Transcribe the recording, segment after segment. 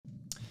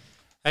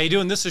How you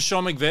doing? This is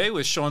Sean McVeigh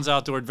with Sean's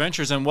Outdoor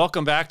Adventures, and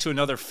welcome back to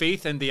another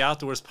Faith in the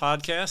Outdoors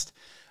podcast.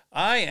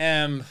 I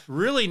am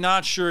really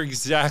not sure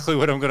exactly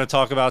what I'm going to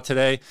talk about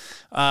today.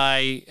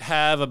 I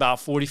have about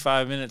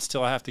 45 minutes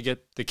till I have to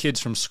get the kids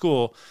from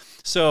school.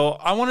 So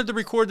I wanted to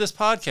record this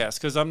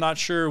podcast because I'm not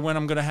sure when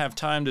I'm going to have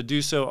time to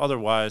do so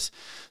otherwise.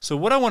 So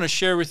what I want to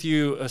share with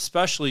you,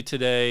 especially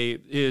today,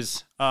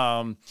 is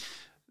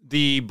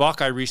the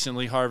buck I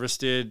recently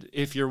harvested.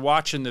 If you're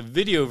watching the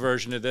video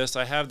version of this,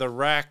 I have the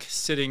rack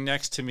sitting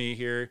next to me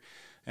here,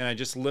 and I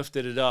just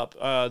lifted it up.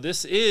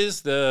 This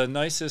is the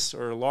nicest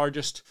or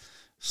largest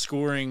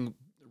scoring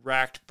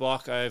racked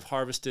buck I've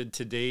harvested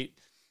to date,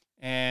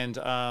 and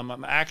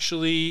I'm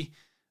actually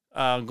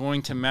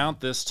going to mount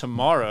this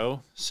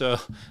tomorrow. So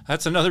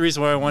that's another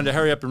reason why I wanted to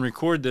hurry up and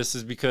record this,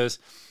 is because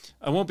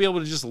I won't be able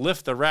to just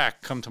lift the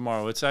rack come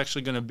tomorrow. It's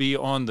actually going to be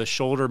on the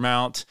shoulder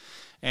mount,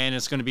 and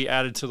it's going to be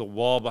added to the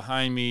wall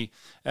behind me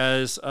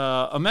as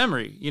a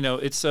memory. You know,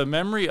 it's a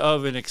memory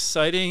of an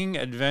exciting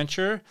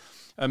adventure,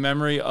 a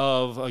memory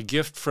of a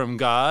gift from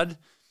God,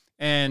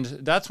 and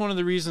that's one of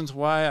the reasons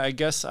why I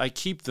guess I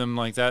keep them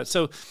like that.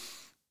 So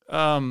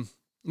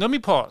let me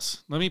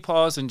pause. Let me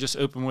pause and just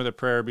open with a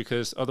prayer,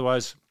 because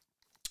otherwise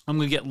I'm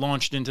going to get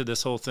launched into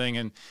this whole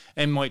thing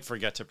and might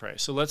forget to pray.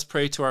 So let's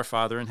pray to our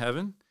Father in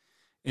heaven,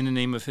 in the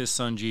name of his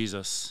Son,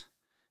 Jesus,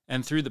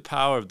 and through the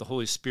power of the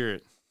Holy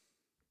Spirit.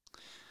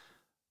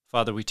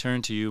 Father, we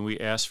turn to you and we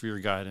ask for your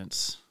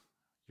guidance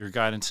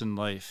in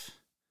life.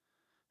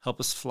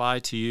 Help us fly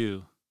to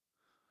you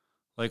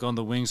like on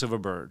the wings of a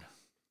bird.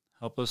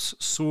 Help us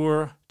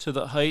soar to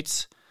the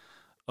heights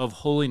of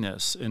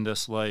holiness in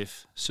this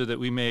life, so that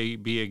we may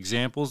be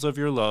examples of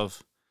your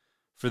love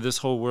for this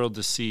whole world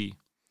to see,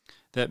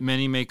 that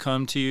many may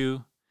come to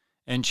you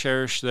and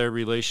cherish their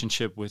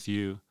relationship with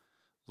you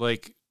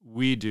like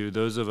we do,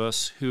 those of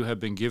us who have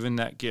been given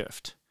that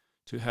gift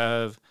to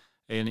have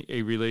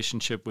a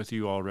relationship with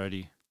you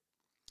already.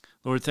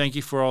 Lord, thank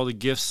you for all the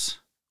gifts,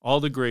 all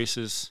the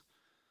graces,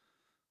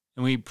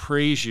 and we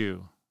praise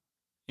you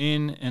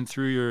in and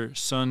through your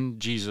Son,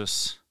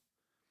 Jesus.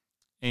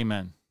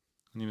 Amen.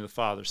 In the name of the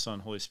Father,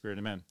 Son, Holy Spirit,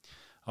 amen.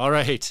 All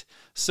right,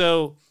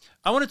 so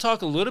I want to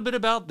talk a little bit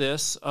about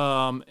this,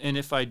 and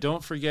if I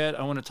don't forget,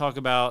 I want to talk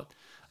about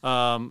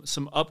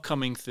some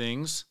upcoming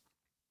things.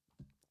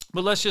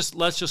 But let's just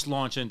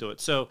launch into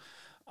it. So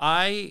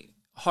I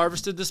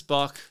harvested this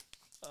buck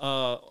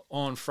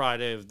on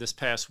Friday of this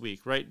past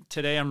week, right?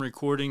 Today I'm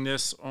recording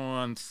this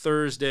on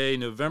Thursday,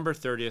 November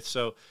 30th.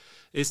 So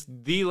it's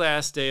the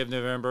last day of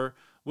November,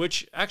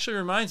 which actually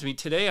reminds me,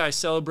 today I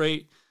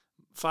celebrate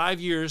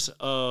 5 years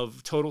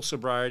of total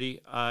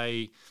sobriety.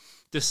 I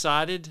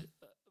decided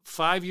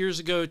 5 years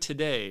ago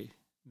today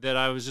that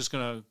I was just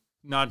going to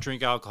not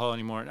drink alcohol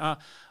anymore.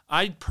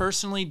 I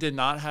personally did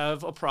not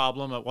have a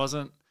problem.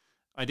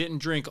 I didn't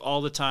drink all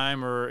the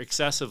time or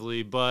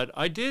excessively, but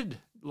I did.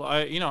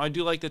 I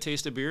do like the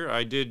taste of beer.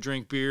 I did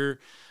drink beer.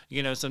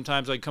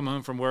 Sometimes I'd come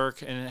home from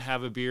work and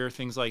have a beer,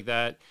 things like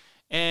that.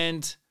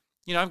 And,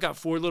 I've got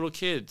 4 little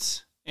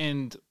kids,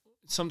 and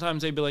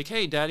sometimes they'd be like,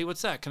 "Hey, Daddy,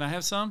 what's that? Can I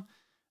have some?"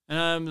 And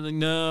I'm like,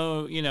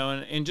 "No,"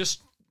 and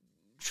just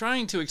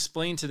trying to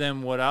explain to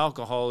them what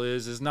alcohol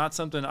is not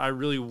something I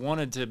really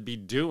wanted to be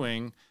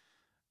doing.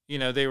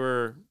 They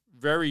were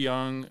very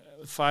young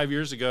 5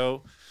 years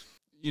ago.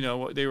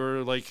 They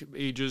were like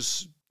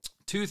ages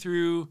 2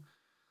 through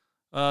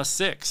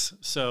 6.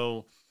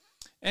 So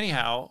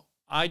anyhow,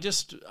 I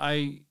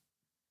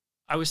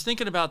was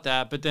thinking about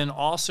that, but then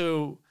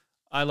also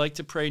I like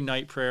to pray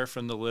night prayer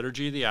from the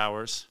Liturgy of the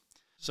Hours.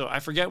 So I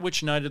forget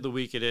which night of the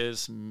week it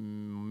is.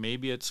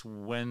 Maybe it's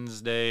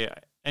Wednesday.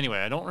 Anyway,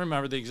 I don't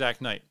remember the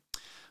exact night.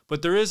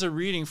 But there is a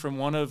reading from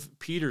one of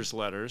Peter's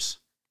letters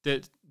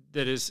that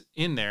is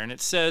in there, and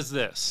it says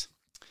this: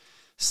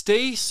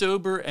 "Stay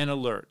sober and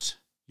alert.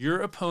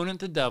 Your opponent,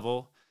 the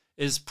devil,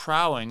 is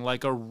prowling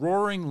like a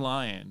roaring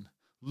lion,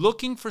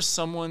 looking for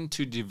someone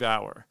to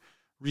devour.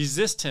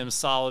 Resist him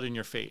solid in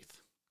your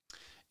faith."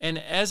 And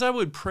as I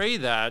would pray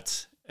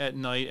that at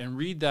night and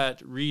read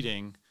that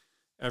reading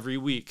every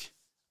week,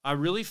 I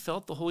really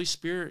felt the Holy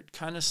Spirit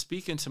kind of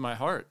speak into my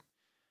heart.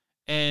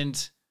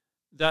 And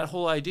that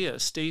whole idea,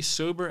 stay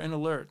sober and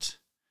alert.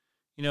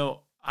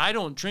 I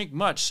don't drink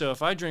much, so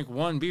if I drink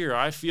one beer,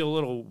 I feel a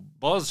little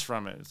buzz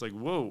from it. It's like,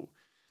 whoa.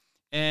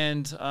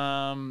 And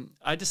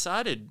I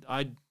decided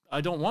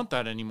I don't want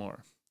that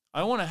anymore.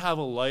 I want to have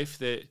a life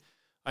that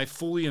I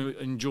fully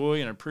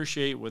enjoy and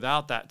appreciate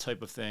without that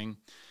type of thing.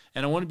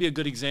 And I want to be a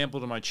good example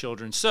to my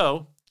children.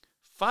 So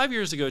 5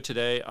 years ago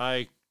today,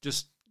 I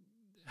just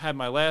had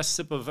my last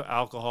sip of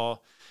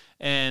alcohol,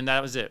 and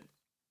that was it.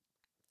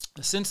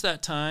 Since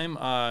that time,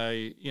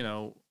 I,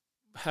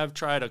 have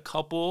tried a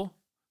couple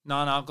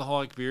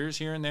non-alcoholic beers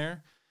here and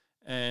there.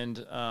 And,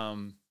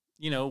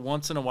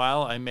 once in a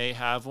while, I may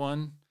have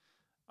one.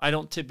 I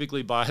don't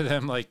typically buy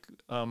them. Like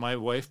my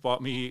wife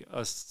bought me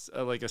a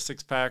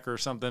 6-pack or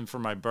something for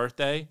my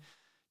birthday,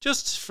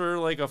 just for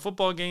like a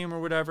football game or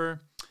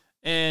whatever.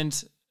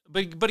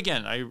 But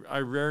again, I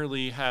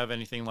rarely have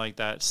anything like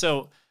that.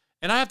 So,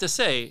 and I have to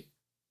say,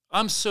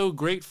 I'm so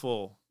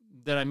grateful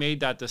that I made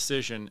that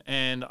decision,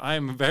 and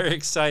I'm very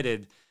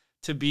excited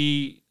to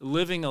be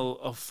living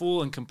a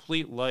full and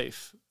complete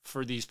life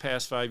for these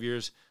past 5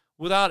 years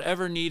without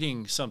ever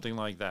needing something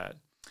like that.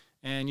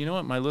 And you know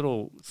what? My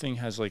little thing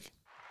has like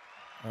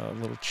a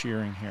little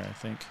cheering here, I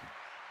think.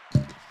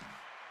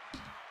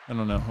 I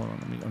don't know. Hold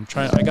on. I'm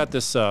trying. I got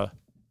this. I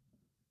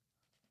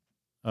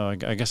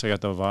guess I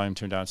got the volume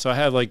turned down. So I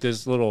have like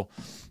this little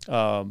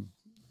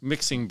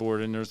mixing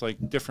board, and there's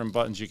like different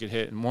buttons you could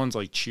hit, and one's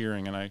like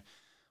cheering, and I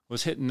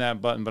was hitting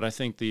that button, but I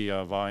think the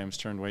volume's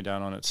turned way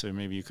down on it, so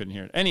maybe you couldn't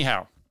hear it.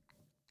 Anyhow,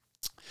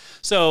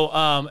 so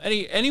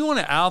anyone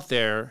out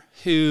there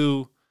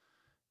who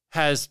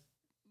has,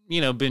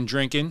 been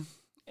drinking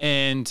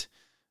and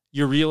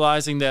you're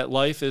realizing that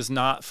life is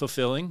not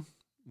fulfilling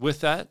with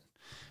that,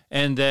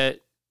 and that,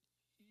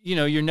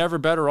 you're never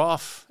better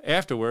off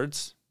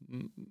afterwards.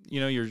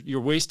 You're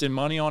wasting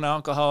money on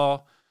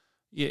alcohol.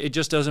 It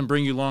just doesn't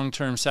bring you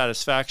long-term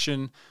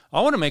satisfaction.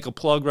 I want to make a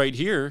plug right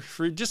here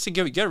for just to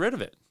get rid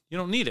of it. You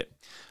don't need it.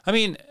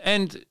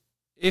 And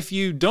if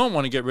you don't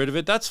want to get rid of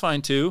it, that's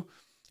fine too.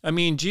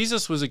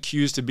 Jesus was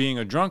accused of being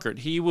a drunkard.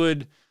 He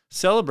would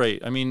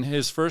celebrate.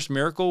 His first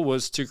miracle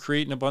was to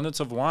create an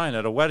abundance of wine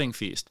at a wedding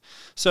feast.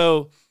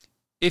 So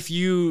if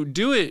you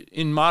do it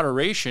in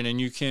moderation and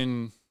you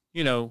can,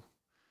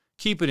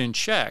 keep it in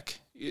check,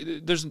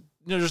 there's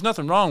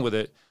nothing wrong with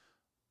it.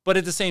 But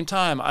at the same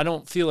time, I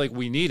don't feel like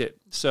we need it.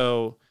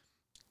 So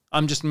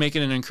I'm just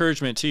making an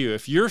encouragement to you.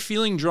 If you're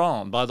feeling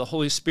drawn by the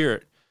Holy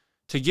Spirit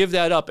to give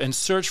that up and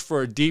search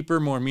for a deeper,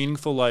 more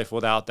meaningful life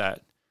without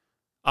that,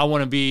 I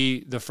want to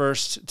be the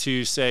first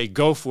to say,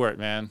 go for it,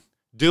 man.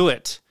 Do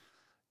it.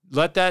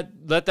 Let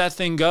that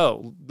thing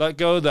go. Let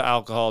go of the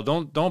alcohol.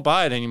 Don't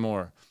buy it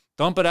anymore.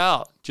 Dump it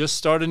out. Just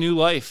start a new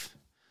life,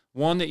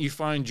 one that you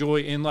find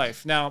joy in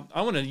life. Now,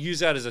 I want to use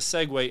that as a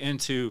segue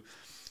into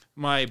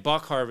my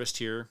buck harvest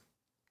here.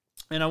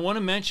 And I want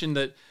to mention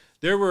that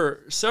there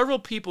were several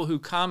people who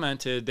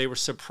commented they were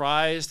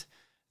surprised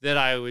that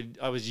I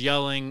was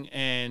yelling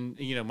and,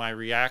 my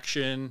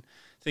reaction,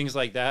 things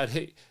like that.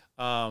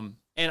 And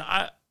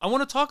I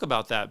want to talk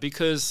about that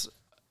because,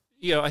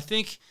 I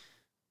think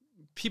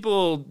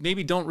people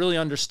maybe don't really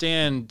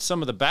understand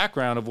some of the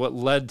background of what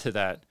led to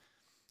that.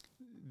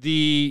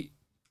 The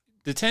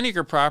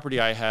 10-acre property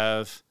I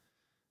have,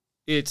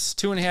 it's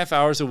 2.5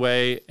 hours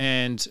away,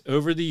 and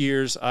over the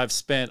years, I've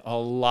spent a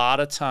lot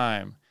of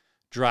time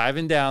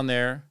driving down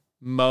there,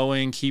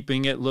 mowing,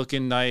 keeping it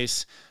looking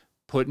nice,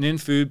 putting in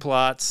food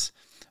plots.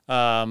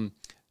 The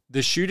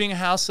shooting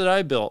house that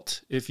I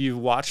built, if you've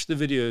watched the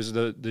videos,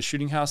 the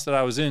shooting house that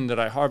I was in that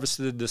I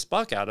harvested this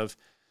buck out of,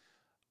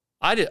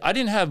 I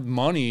didn't have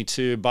money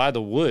to buy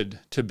the wood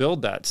to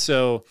build that.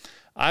 So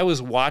I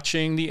was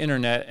watching the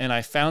internet and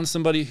I found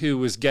somebody who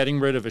was getting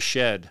rid of a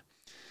shed,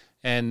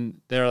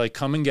 and they're like,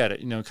 come and get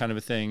it, kind of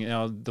a thing.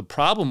 The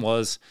problem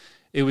was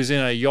it was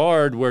in a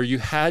yard where you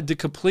had to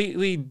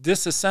completely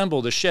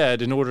disassemble the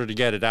shed in order to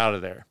get it out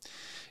of there.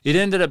 It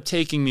ended up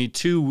taking me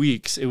 2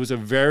 weeks. It was a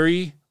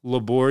very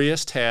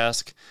laborious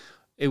task.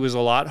 It was a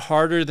lot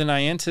harder than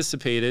I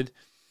anticipated.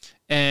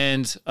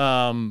 And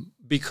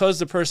because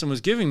the person was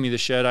giving me the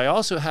shed, I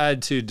also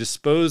had to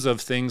dispose of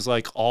things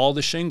like all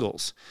the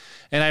shingles.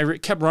 And I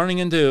kept running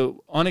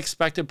into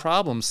unexpected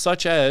problems,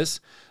 such as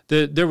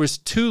there was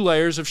 2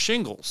 layers of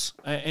shingles.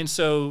 And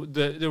so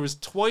there was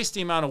twice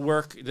the amount of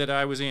work that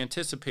I was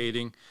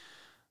anticipating.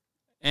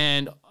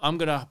 And I'm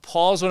going to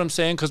pause what I'm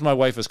saying because my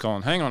wife is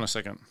calling. Hang on a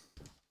second.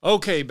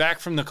 Okay, back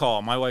from the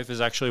call. My wife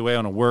is actually away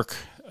on a work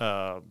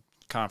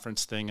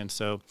conference thing, and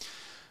so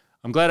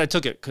I'm glad I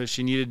took it because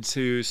she needed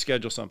to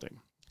schedule something.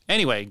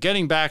 Anyway,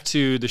 getting back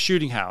to the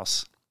shooting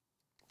house,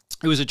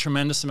 it was a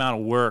tremendous amount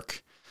of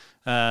work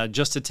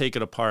just to take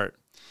it apart.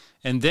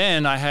 And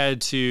then I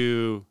had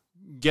to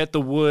get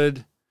the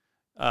wood.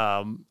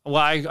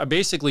 I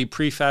basically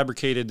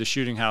prefabricated the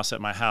shooting house at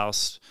my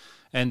house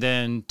and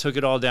then took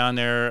it all down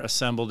there,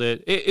 assembled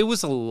it. It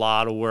was a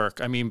lot of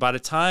work. By the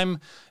time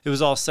it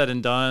was all said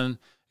and done,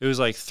 it was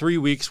like 3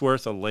 weeks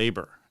worth of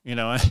labor.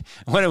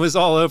 When it was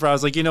all over, I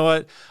was like, you know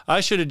what?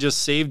 I should have just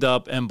saved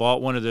up and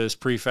bought one of those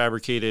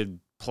prefabricated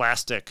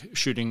plastic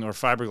shooting or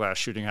fiberglass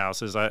shooting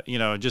houses.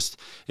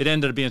 It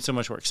ended up being so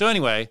much work. So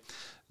anyway,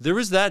 there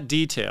was that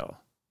detail.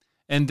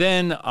 And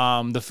then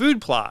the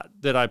food plot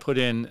that I put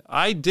in,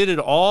 I did it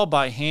all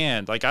by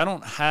hand. Like, I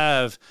don't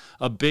have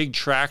a big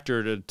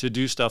tractor to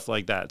do stuff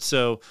like that.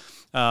 So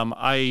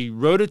I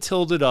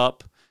rototilled it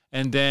up,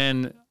 and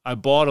then I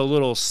bought a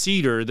little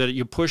seeder that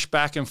you push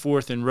back and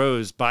forth in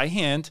rows by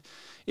hand.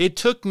 It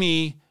took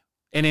me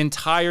an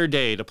entire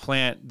day to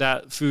plant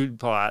that food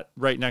plot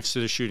right next to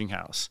the shooting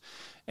house.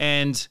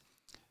 And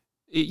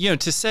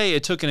to say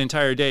it took an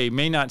entire day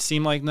may not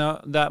seem like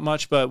that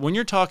much, but when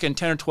you're talking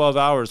 10 or 12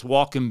 hours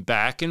walking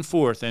back and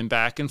forth,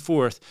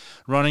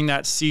 running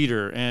that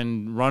seeder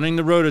and running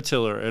the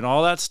rototiller and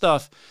all that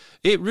stuff,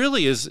 it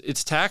really is,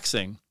 it's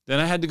taxing. Then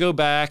I had to go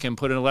back and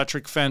put an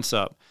electric fence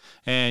up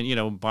and,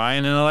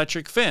 buying an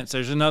electric fence,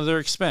 there's another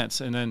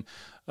expense. And then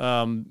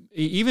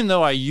even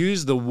though I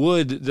used the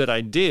wood that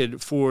I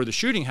did for the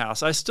shooting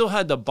house, I still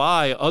had to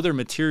buy other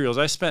materials.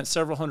 I spent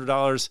several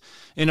 $100s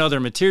in other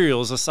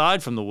materials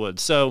aside from the wood.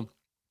 So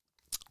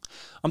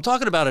I'm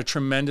talking about a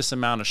tremendous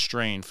amount of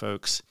strain,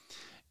 folks.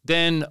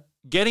 Then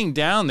getting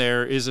down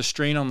there is a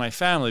strain on my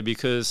family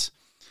because,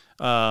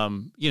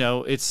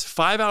 it's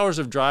 5 hours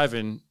of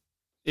driving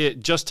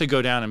just to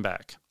go down and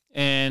back.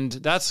 And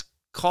that's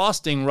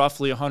costing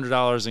roughly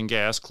 $100 in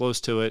gas,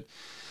 close to it.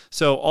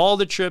 So all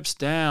the trips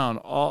down,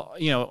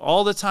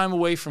 all the time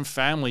away from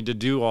family to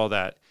do all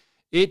that,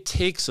 it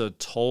takes a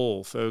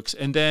toll, folks.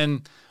 And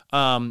then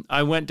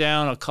I went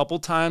down a couple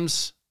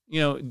times,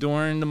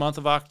 during the month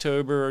of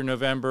October or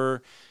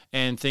November,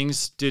 and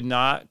things did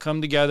not come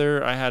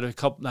together. I had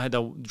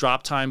a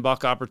drop time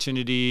buck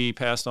opportunity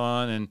passed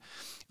on,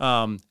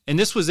 and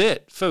this was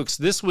it, folks.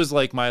 This was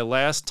like my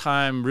last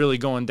time really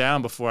going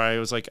down before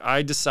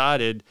I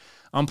decided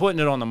I'm putting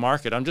it on the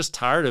market. I'm just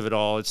tired of it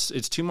all.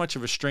 It's too much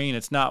of a strain.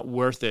 It's not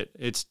worth it.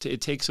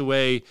 It takes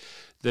away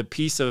the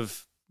piece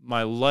of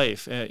my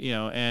life,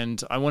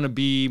 and I want to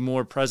be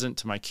more present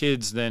to my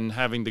kids than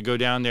having to go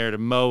down there to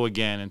mow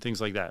again and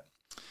things like that.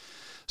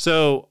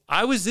 So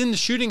I was in the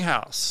shooting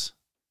house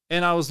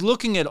and I was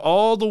looking at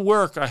all the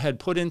work I had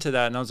put into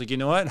that. And I was like, you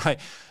know what?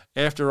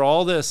 After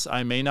all this,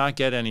 I may not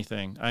get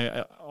anything.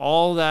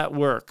 All that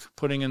work,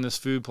 putting in this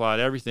food plot,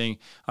 everything,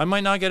 I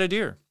might not get a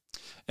deer.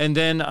 And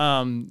then,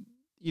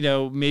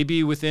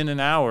 maybe within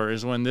an hour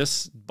is when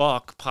this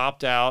buck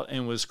popped out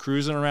and was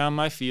cruising around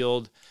my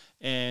field,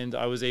 and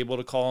I was able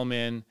to call him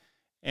in,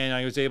 and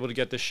I was able to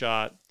get the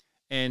shot.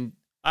 And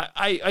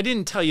I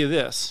didn't tell you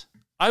this.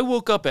 I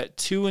woke up at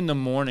 2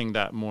 a.m.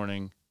 that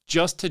morning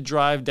just to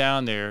drive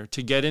down there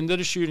to get into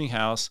the shooting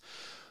house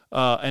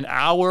an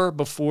hour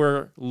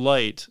before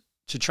light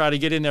to try to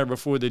get in there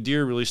before the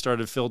deer really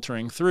started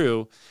filtering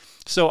through.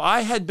 So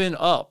I had been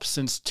up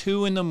since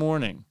 2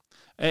 a.m.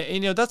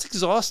 And, that's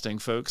exhausting,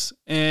 folks.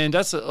 And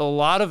that's a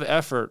lot of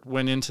effort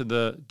went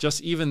into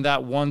just even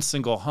that one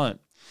single hunt.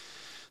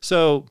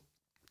 So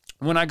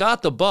when I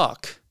got the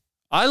buck,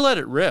 I let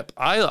it rip.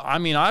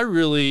 I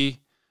really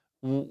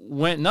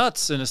went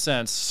nuts in a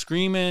sense,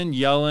 screaming,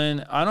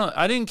 yelling.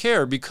 I didn't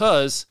care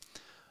because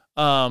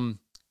I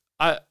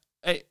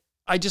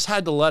just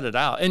had to let it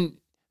out. And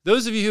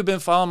those of you who've been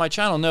following my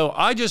channel know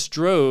I just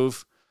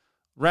drove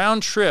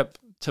round trip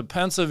to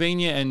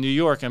Pennsylvania and New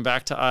York and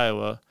back to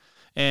Iowa.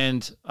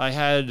 And I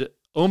had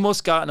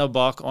almost gotten a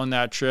buck on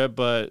that trip,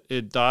 but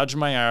it dodged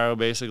my arrow,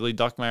 basically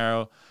ducked my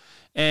arrow.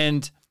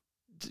 And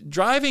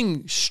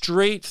driving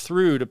straight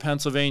through to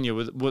Pennsylvania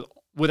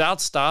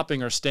without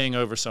stopping or staying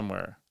over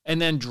somewhere, and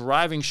then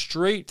driving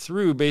straight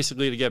through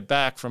basically to get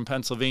back from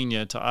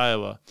Pennsylvania to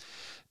Iowa,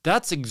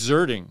 that's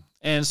exerting.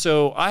 And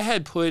so I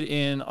had put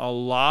in a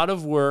lot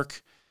of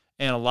work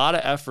and a lot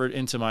of effort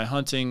into my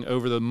hunting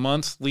over the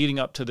month leading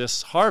up to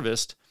this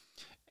harvest.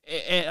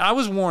 And I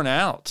was worn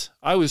out.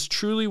 I was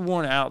truly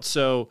worn out.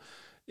 So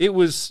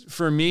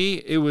for me,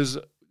 it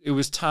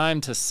was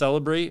time to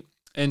celebrate.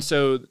 And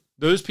so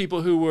those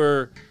people who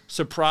were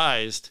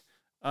surprised,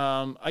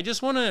 I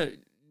just want to,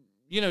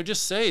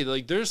 just say,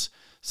 like,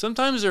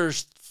 sometimes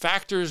there's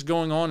factors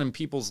going on in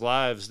people's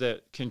lives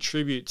that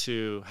contribute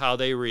to how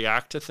they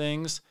react to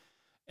things.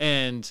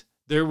 And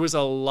there was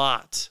a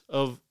lot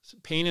of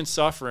pain and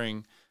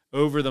suffering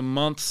over the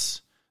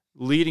months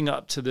leading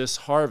up to this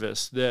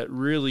harvest that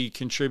really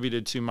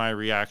contributed to my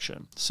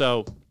reaction.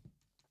 So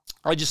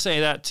I just say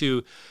that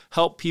to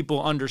help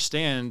people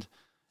understand,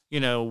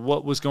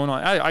 what was going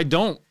on.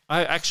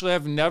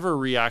 I've never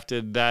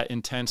reacted that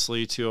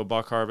intensely to a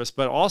buck harvest,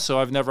 but also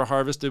I've never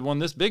harvested one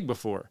this big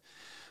before.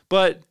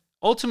 But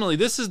ultimately,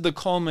 this is the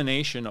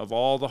culmination of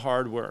all the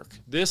hard work.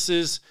 This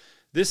is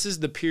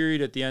the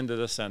period at the end of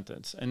the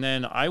sentence. And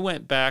then I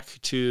went back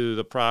to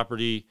the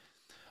property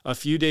a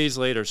few days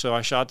later. So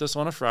I shot this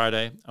on a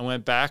Friday. I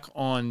went back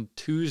on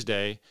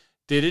Tuesday,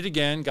 did it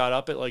again, got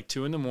up at like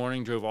 2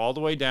 a.m, drove all the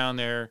way down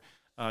there,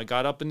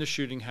 got up in the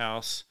shooting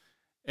house.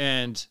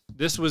 And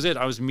this was it.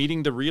 I was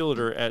meeting the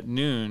realtor at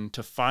noon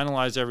to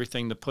finalize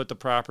everything to put the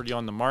property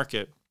on the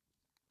market.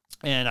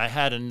 And I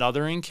had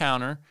another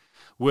encounter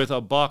with a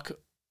buck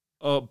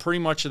pretty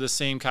much of the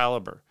same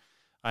caliber.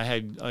 I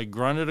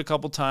grunted a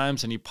couple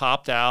times and he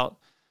popped out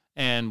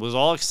and was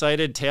all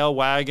excited, tail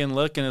wagging,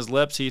 licking his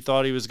lips. He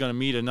thought he was going to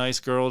meet a nice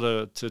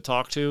girl to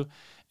talk to.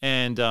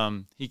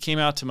 And he came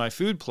out to my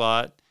food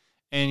plot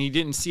and he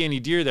didn't see any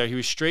deer there. He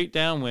was straight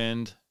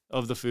downwind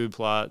of the food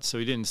plot. So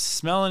he didn't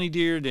smell any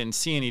deer, didn't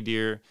see any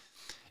deer.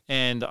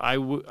 And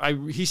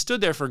he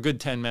stood there for a good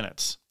 10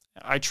 minutes.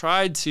 I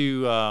tried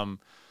to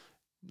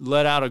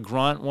let out a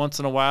grunt once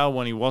in a while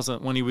when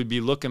he would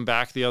be looking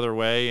back the other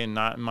way and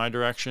not in my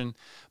direction.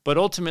 But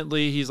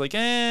ultimately, he's like,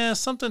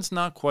 something's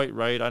not quite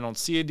right. I don't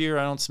see a deer.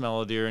 I don't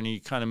smell a deer. And he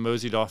kind of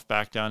moseyed off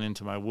back down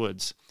into my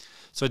woods.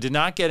 So I did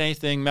not get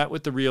anything, met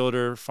with the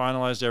realtor,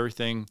 finalized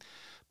everything.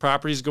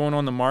 Property's going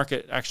on the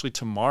market. Actually,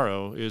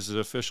 tomorrow is the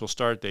official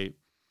start date.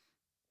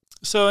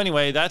 So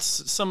anyway,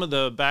 that's some of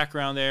the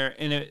background there.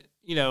 And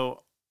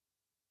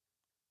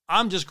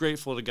I'm just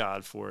grateful to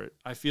God for it.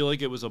 I feel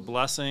like it was a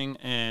blessing.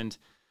 And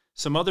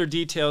some other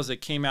details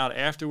that came out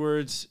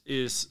afterwards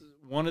is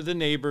one of the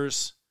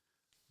neighbors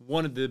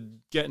wanted to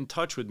get in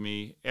touch with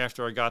me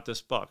after I got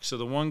this buck. So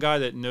the one guy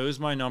that knows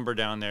my number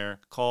down there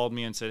called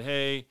me and said,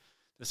 hey,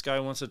 this guy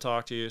wants to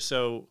talk to you.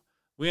 So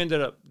we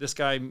ended up, this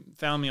guy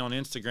found me on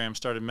Instagram,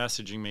 started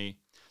messaging me.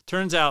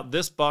 Turns out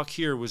this buck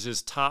here was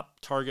his top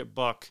target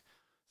buck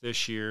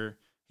this year.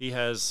 He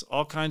has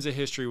all kinds of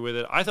history with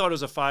it. I thought it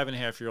was a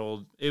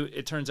 5.5-year-old.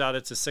 It turns out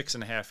it's a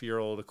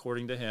 6.5-year-old,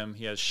 according to him.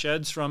 He has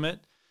sheds from it.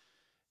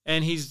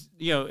 And he's,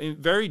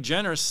 very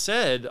generous,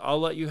 said,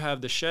 I'll let you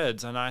have the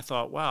sheds. And I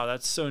thought, wow,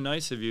 that's so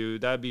nice of you.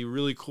 That'd be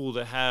really cool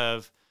to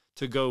have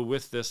to go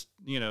with this,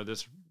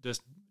 this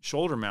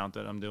shoulder mount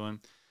that I'm doing.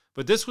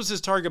 But this was his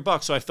target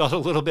buck, so I felt a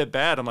little bit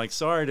bad. I'm like,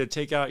 sorry to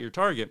take out your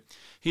target.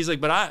 He's like,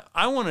 but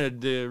I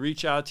wanted to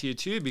reach out to you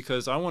too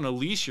because I want to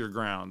lease your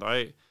ground.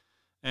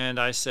 And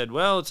I said,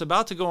 well, it's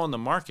about to go on the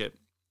market.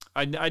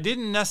 I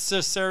didn't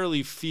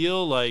necessarily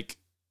feel like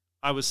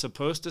I was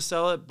supposed to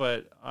sell it,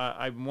 but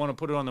I want to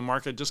put it on the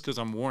market just because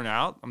I'm worn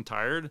out. I'm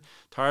tired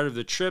of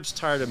the trips,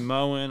 tired of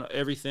mowing,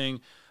 everything.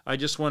 I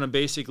just want to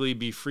basically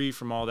be free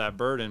from all that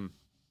burden.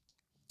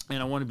 And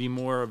I want to be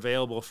more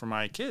available for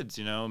my kids,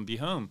 and be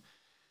home.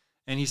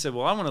 And he said,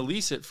 well, I want to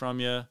lease it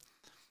from you.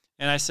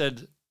 And I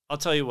said, I'll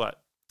tell you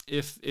what,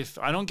 if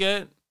I don't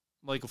get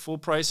like a full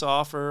price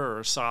offer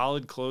or a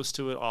solid close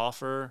to it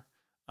offer,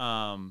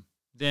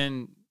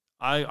 then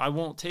I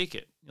won't take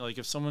it. Like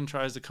if someone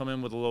tries to come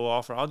in with a low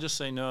offer, I'll just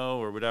say no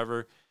or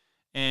whatever.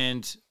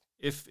 And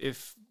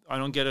if I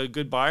don't get a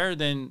good buyer,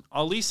 then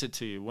I'll lease it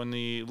to you when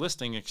the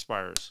listing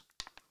expires.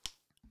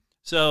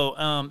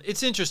 So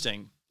it's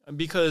interesting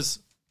because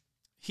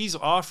he's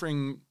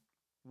offering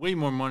way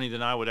more money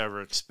than I would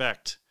ever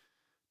expect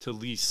to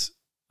lease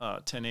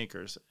 10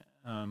 acres.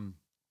 And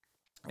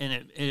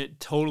it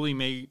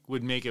totally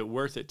would make it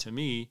worth it to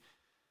me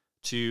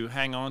to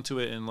hang on to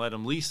it and let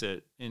him lease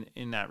it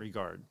in that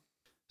regard.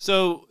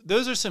 So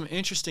those are some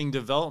interesting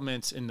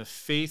developments in the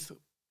faith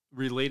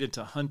related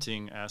to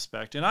hunting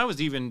aspect. And I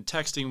was even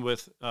texting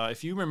with,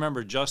 if you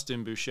remember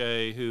Justin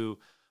Boucher, who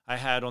I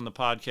had on the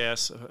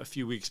podcast a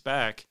few weeks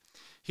back,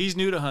 he's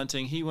new to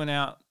hunting. He went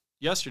out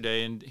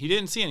yesterday and he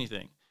didn't see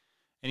anything.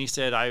 And he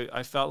said,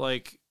 I felt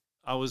like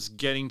I was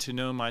getting to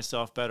know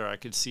myself better. I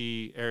could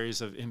see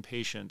areas of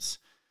impatience.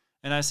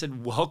 And I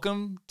said,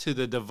 welcome to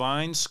the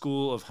divine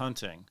school of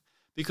hunting.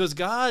 Because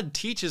God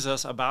teaches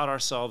us about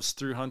ourselves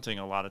through hunting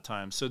a lot of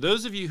times. So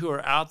those of you who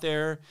are out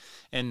there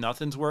and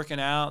nothing's working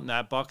out and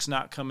that buck's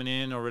not coming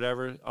in or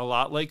whatever, a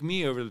lot like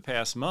me over the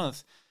past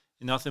month,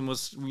 nothing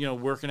was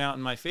working out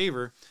in my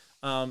favor.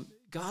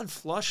 God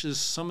flushes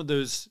some of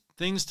those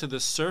things to the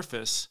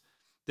surface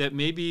that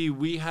maybe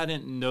we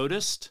hadn't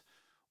noticed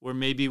or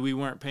maybe we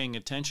weren't paying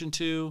attention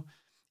to.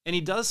 And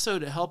he does so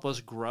to help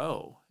us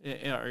grow,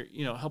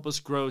 help us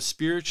grow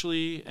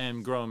spiritually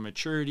and grow in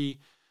maturity.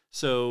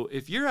 So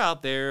if you're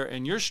out there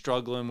and you're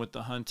struggling with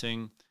the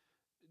hunting,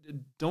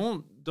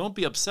 don't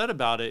be upset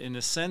about it in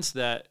the sense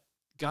that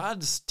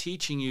God's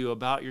teaching you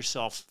about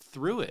yourself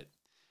through it.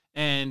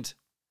 And,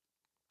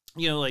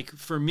 like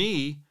for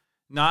me,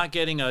 not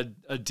getting a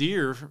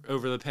deer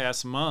over the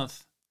past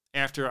month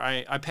after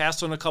I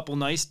passed on a couple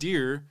nice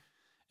deer,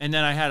 and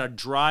then I had a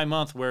dry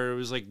month where it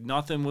was like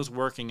nothing was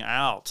working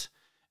out.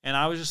 And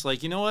I was just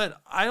like, you know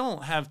what? I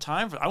don't have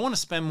time I want to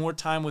spend more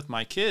time with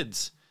my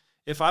kids.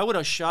 If I would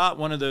have shot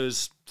one of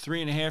those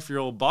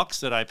 3.5-year-old bucks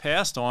that I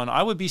passed on,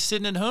 I would be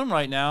sitting at home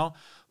right now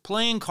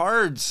playing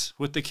cards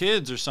with the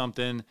kids or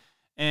something.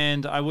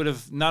 And I would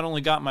have not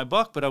only got my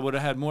buck, but I would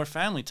have had more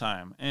family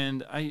time.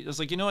 And I was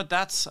like, you know what?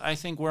 That's, I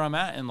think, where I'm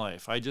at in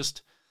life.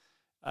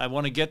 I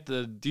want to get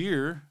the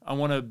deer. I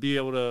want to be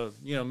able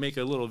to, make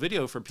a little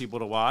video for people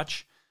to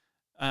watch.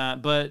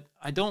 But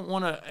I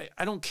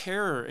don't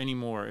care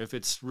anymore if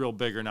it's real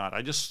big or not.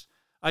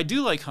 I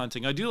do like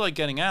hunting. I do like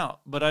getting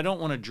out, but I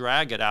don't want to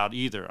drag it out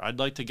either. I'd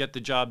like to get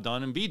the job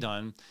done and be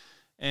done.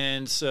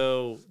 And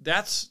so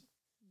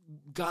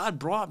God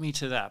brought me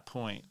to that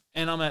point,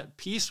 and I'm at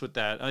peace with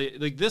that.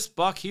 Like this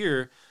buck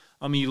here,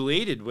 I'm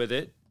elated with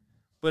it,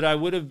 but I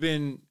would have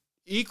been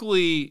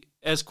equally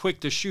as quick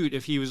to shoot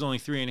if he was only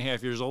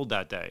 3.5 years old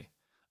that day.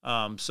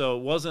 So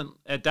it wasn't,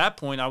 at that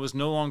point, I was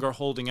no longer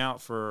holding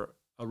out for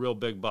a real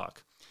big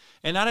buck.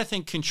 And that, I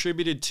think,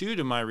 contributed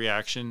to my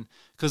reaction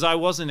because I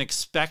wasn't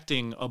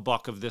expecting a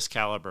buck of this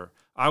caliber.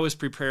 I was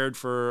prepared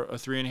for a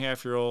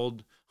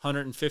 3.5-year-old,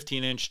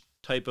 115-inch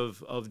type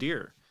of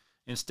deer.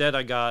 Instead,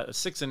 I got a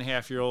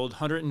 6.5-year-old,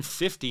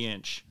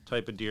 150-inch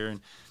type of deer.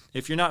 And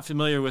if you're not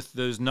familiar with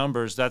those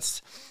numbers,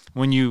 that's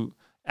when you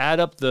add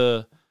up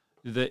the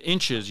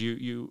inches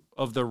you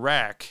of the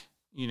rack.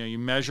 You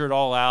measure it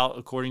all out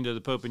according to the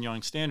Pope and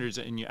Young standards,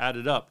 and you add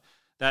it up.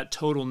 That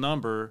total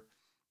number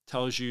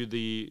tells you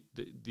the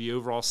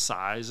overall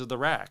size of the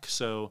rack.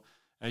 So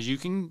as you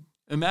can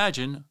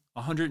imagine,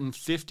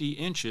 150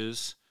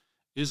 inches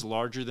is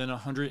larger than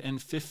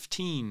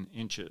 115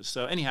 inches.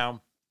 So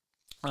anyhow,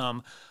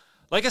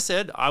 like I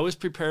said, I was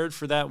prepared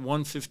for that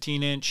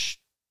 115-inch,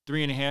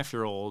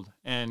 3.5-year-old,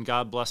 and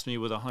God blessed me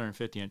with a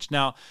 150-inch.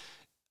 Now,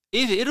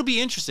 it'll be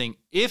interesting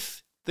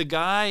if the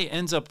guy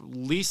ends up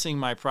leasing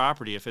my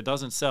property, if it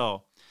doesn't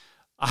sell.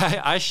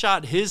 I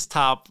shot his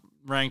top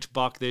ranked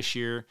buck this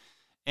year,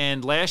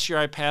 and last year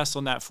I passed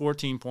on that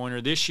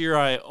 14-pointer. This year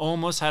I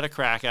almost had a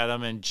crack at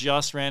him and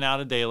just ran out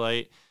of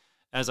daylight,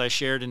 as I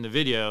shared in the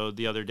video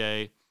the other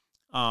day.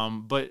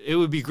 But it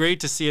would be great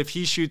to see if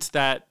he shoots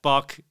that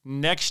buck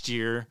next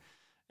year,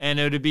 and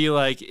it would be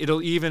like,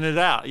 it'll even it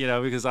out,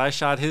 because I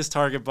shot his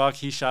target buck,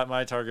 he shot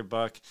my target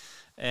buck,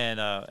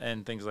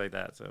 and things like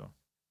that. So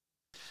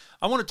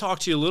I want to talk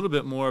to you a little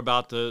bit more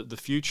about the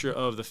future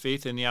of the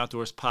Faith in the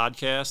Outdoors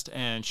podcast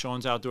and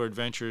Sean's Outdoor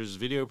Adventures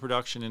video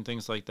production and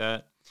things like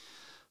that.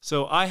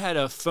 So I had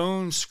a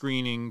phone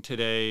screening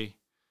today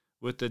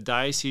with the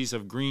Diocese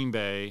of Green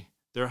Bay.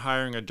 They're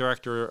hiring a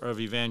director of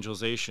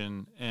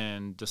evangelization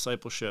and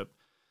discipleship.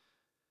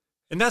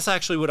 And that's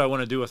actually what I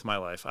want to do with my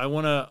life.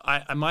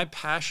 My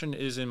passion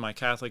is in my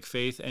Catholic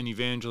faith and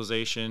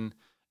evangelization,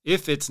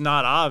 if it's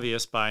not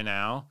obvious by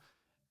now.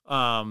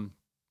 And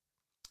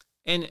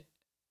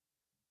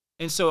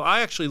so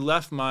I actually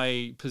left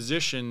my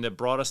position that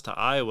brought us to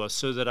Iowa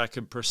so that I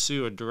could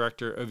pursue a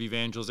director of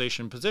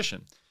evangelization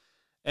position.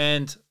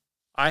 And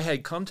I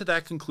had come to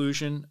that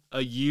conclusion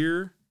a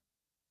year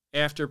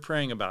after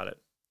praying about it.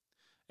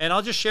 And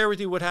I'll just share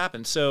with you what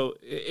happened. So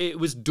it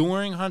was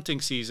during hunting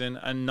season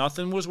and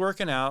nothing was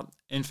working out.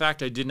 In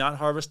fact, I did not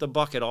harvest a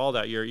buck at all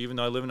that year, even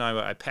though I live in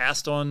Iowa. I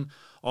passed on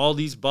all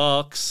these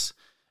bucks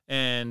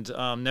and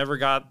never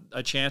got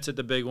a chance at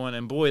the big one.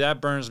 And boy,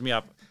 that burns me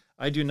up.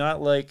 I do not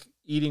like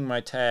eating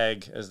my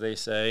tag, as they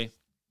say.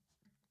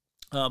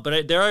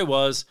 But there I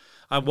was.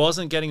 I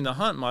wasn't getting to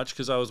hunt much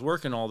because I was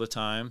working all the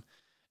time.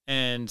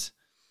 And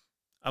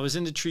I was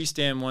in the tree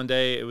stand one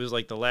day. It was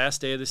like the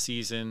last day of the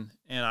season,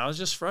 and I was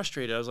just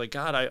frustrated. I was like,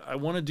 God, I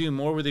want to do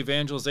more with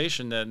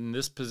evangelization than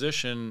this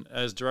position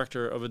as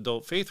director of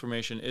adult faith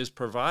formation is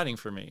providing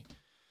for me.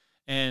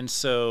 And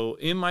so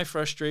in my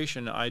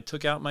frustration, I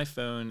took out my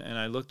phone and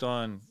I looked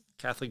on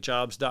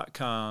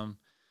CatholicJobs.com,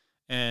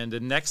 and the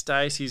next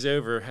diocese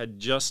over had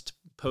just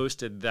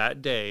posted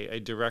that day a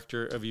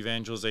director of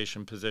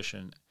evangelization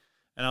position.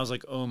 And I was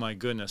like, oh my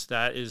goodness,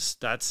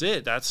 that's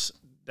it.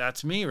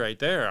 That's me right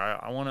there.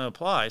 I want to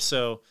apply.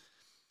 So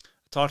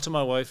I talked to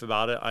my wife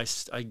about it.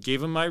 I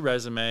gave him my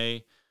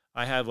resume.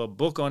 I have a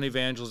book on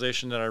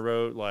evangelization that I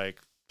wrote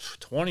like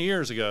 20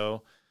 years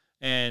ago.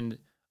 And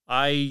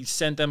I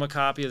sent them a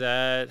copy of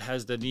that. It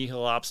has the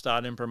nihil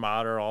obstat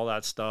imprimatur, all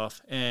that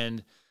stuff.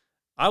 And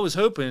I was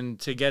hoping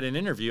to get an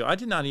interview. I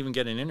did not even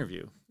get an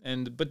interview.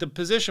 But the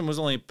position was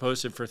only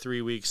posted for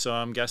 3 weeks. So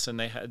I'm guessing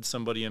they had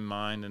somebody in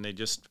mind and they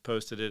just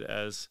posted it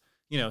as,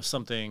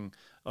 something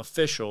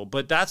official.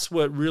 But that's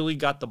what really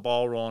got the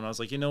ball rolling. I was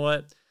like, you know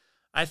what?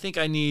 I think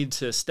I need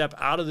to step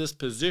out of this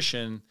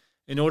position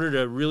in order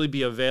to really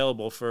be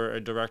available for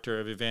a director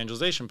of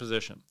evangelization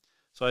position.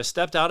 So I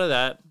stepped out of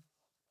that,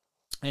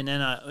 and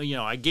then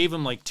I gave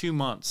him like 2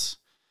 months.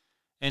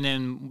 And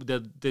then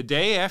the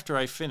day after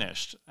I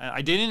finished,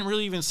 I didn't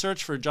really even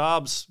search for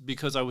jobs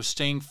because I was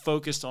staying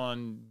focused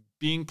on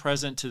being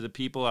present to the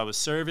people I was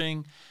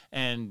serving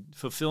and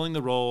fulfilling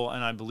the role.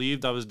 And I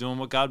believed I was doing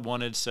what God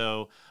wanted.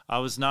 So I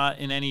was not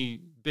in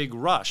any big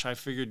rush. I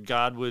figured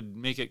God would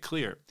make it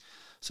clear.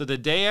 So the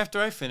day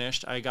after I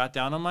finished, I got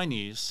down on my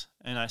knees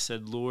and I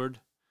said, Lord,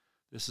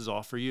 this is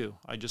all for you.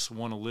 I just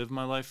want to live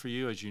my life for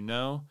you, as you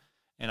know.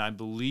 And I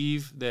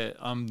believe that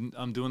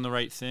I'm doing the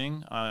right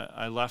thing.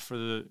 I left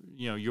for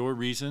your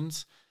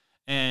reasons.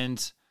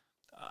 And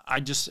I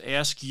just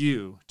ask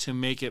you to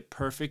make it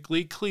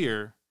perfectly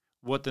clear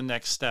what the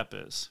next step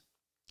is.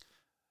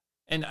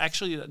 And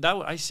actually,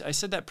 I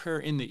said that prayer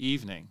in the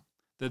evening.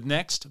 The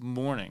next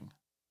morning,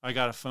 I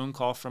got a phone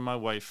call from my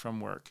wife from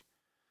work.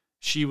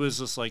 She was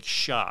just like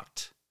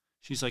shocked.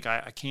 She's like,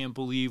 I can't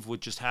believe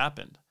what just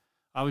happened.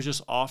 I was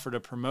just offered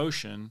a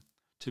promotion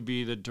to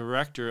be the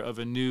director of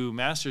a new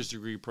master's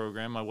degree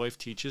program. My wife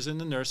teaches in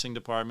the nursing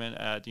department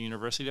at the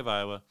University of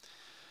Iowa.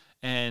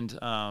 And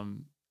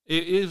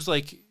it was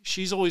like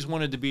she's always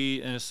wanted to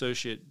be an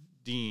associate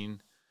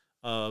dean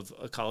of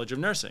a college of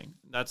nursing.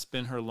 That's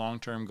been her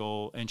long-term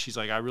goal. And she's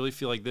like, I really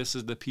feel like this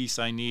is the piece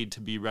I need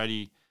to be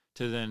ready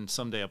to then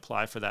someday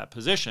apply for that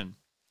position.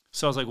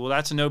 So I was like, well,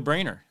 that's a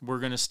no-brainer. We're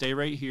going to stay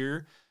right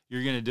here.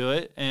 You're going to do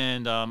it.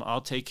 And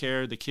I'll take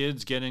care of the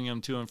kids, getting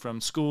them to and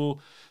from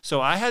school. So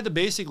I had to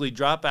basically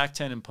drop back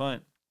 10 and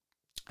punt.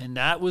 And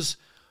that was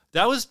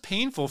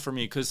painful for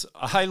me because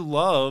I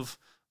love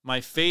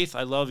my faith.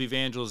 I love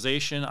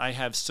evangelization. I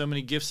have so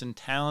many gifts and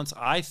talents,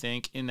 I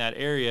think, in that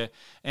area.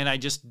 And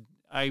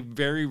I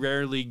very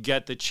rarely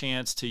get the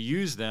chance to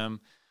use them,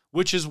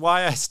 which is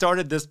why I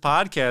started this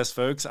podcast,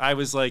 folks. I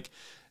was like,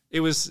 it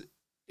was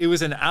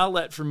an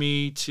outlet for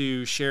me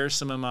to share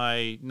some of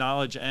my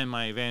knowledge and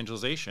my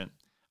evangelization.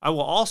 I will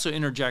also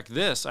interject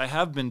this. I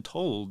have been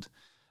told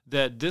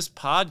that this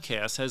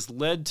podcast has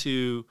led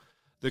to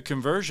the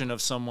conversion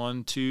of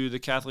someone to the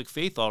Catholic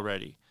faith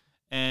already.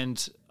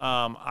 And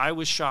I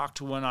was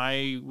shocked when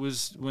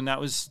that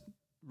was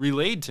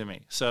relayed to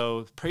me.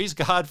 So praise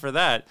God for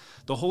that.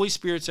 The Holy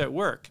Spirit's at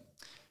work.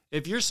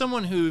 If you're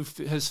someone who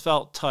has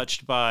felt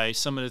touched by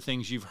some of the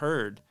things you've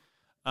heard,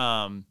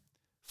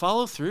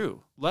 follow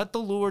through. Let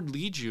the Lord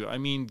lead you. I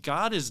mean,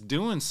 God is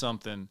doing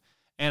something.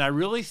 And I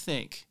really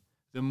think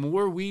the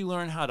more we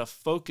learn how to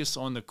focus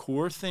on the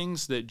core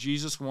things that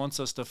Jesus wants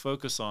us to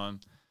focus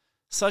on,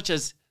 such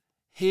as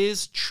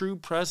his true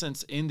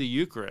presence in the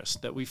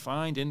Eucharist that we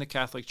find in the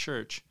Catholic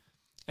Church.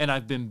 And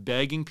I've been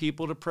begging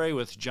people to pray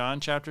with John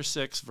chapter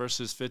 6,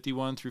 verses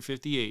 51 through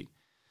 58.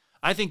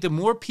 I think the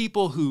more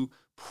people who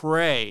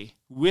pray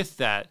with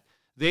that,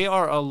 they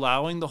are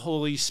allowing the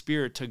Holy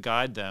Spirit to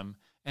guide them,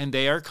 and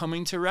they are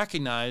coming to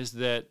recognize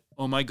that,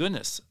 oh my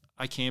goodness,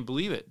 I can't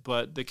believe it,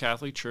 but the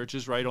Catholic Church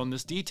is right on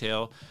this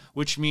detail,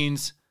 which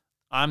means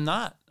I'm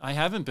not. I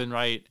haven't been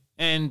right.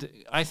 And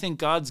I think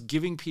God's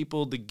giving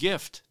people the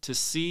gift to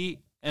see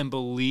and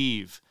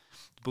believe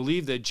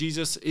that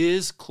Jesus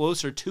is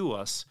closer to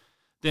us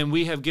than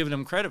we have given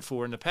him credit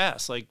for in the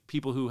past, like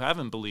people who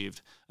haven't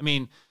believed. I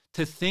mean,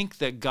 to think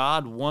that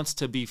God wants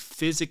to be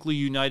physically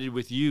united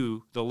with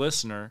you, the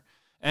listener,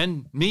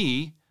 and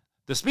me,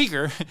 the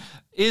speaker,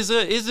 is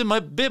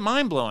a bit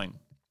mind-blowing.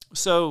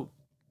 So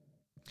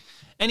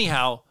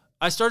anyhow,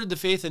 I started the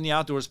Faith in the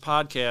Outdoors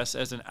podcast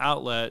as an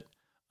outlet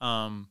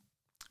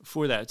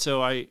for that.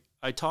 So I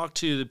talked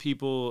to the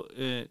people.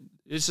 It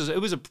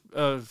was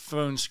a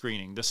phone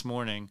screening this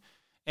morning,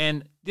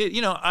 and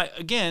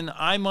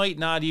I might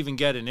not even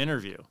get an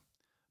interview,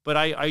 but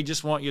I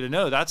just want you to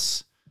know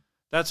that's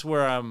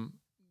where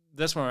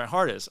my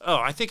heart is. Oh,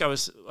 I think I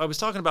was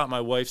talking about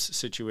my wife's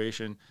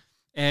situation,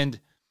 and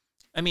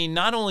I mean,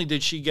 not only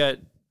did she get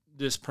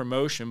this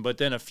promotion, but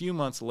then a few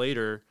months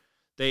later,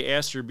 they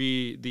asked her to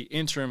be the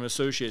interim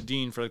associate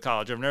dean for the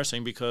College of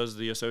Nursing because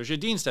the associate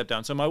dean stepped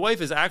down. So my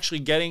wife is actually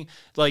getting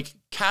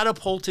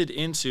catapulted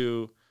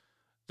into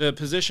the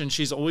position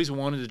she's always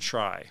wanted to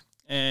try.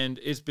 And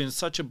it's been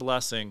such a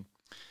blessing.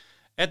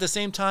 At the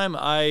same time,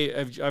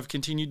 I've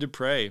continued to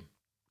pray.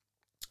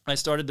 I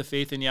started the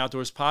Faith in the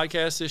Outdoors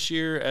podcast this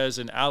year as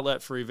an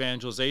outlet for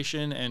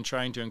evangelization and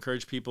trying to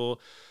encourage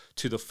people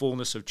to the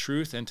fullness of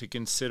truth and to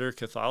consider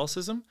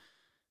Catholicism.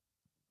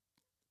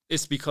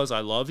 It's because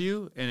I love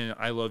you, and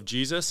I love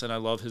Jesus, and I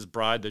love his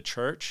bride, the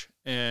church,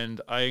 and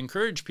I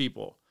encourage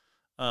people.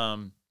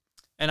 And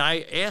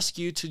I ask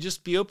you to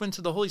just be open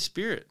to the Holy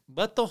Spirit.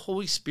 Let the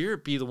Holy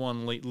Spirit be the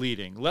one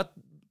leading. Let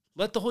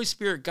the Holy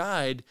Spirit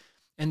guide,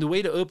 and the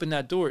way to open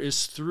that door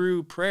is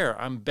through prayer.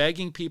 I'm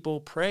begging people,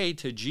 pray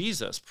to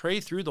Jesus. Pray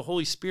through the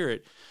Holy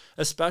Spirit,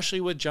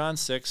 especially with John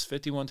 6,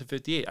 51 to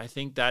 58. I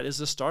think that is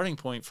the starting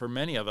point for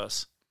many of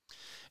us.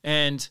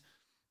 And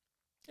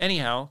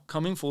anyhow,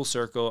 coming full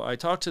circle, I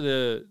talked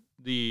to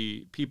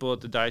the people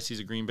at the Diocese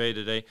of Green Bay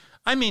today.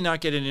 I may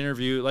not get an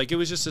interview. It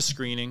was just a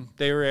screening.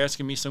 They were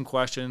asking me some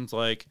questions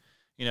like,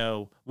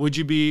 would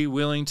you be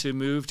willing to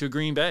move to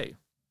Green Bay?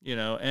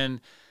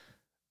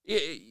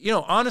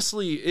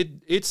 Honestly,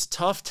 it's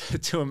tough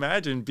to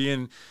imagine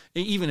being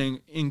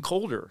even in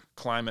colder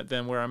climate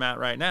than where I'm at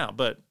right now.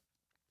 But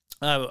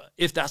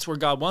if that's where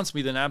God wants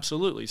me, then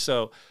absolutely.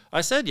 So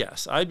I said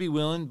yes, I'd be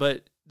willing.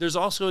 But there's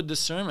also a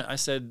discernment. I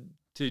said,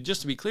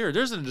 just to be clear,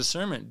 there's a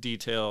discernment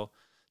detail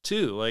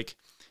too.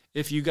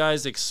 If you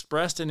guys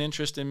expressed an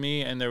interest in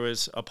me and there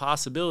was a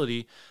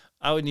possibility,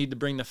 I would need to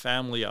bring the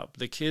family up.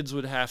 The kids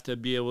would have to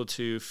be able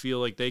to feel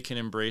like they can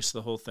embrace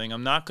the whole thing.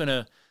 I'm not going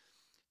to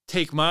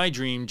take my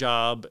dream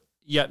job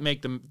yet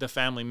make the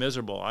family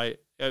miserable.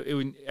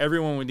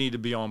 Everyone would need to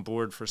be on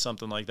board for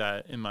something like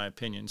that, in my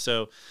opinion.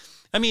 So,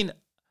 I mean,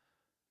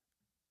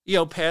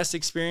 past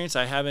experience,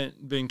 I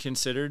haven't been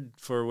considered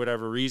for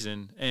whatever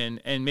reason,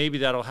 and maybe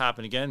that'll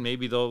happen again.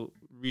 Maybe they'll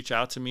reach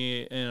out to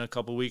me in a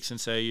couple of weeks and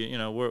say,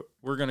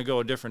 we're going to go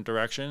a different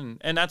direction,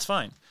 and that's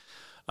fine,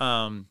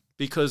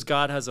 because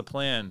God has a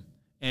plan,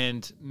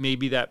 and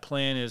maybe that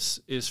plan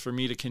is for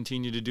me to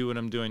continue to do what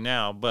I'm doing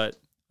now. But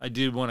I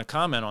did want to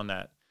comment on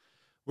that.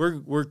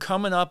 We're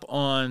coming up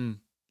on,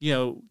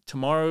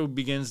 tomorrow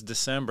begins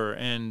December,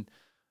 and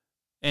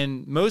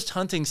most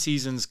hunting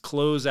seasons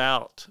close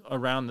out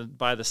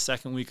by the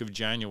second week of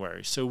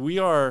January. So we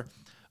are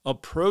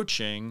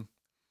approaching,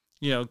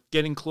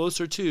 getting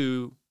closer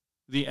to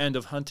the end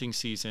of hunting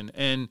season.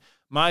 And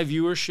my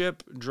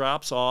viewership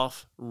drops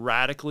off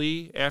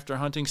radically after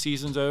hunting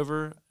season's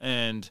over.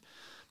 And,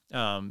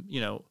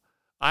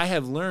 I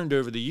have learned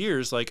over the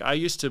years, I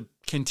used to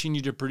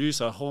continue to produce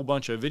a whole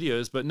bunch of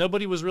videos, but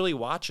nobody was really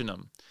watching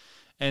them.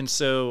 And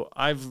so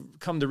I've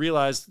come to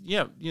realize,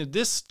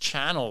 this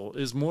channel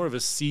is more of a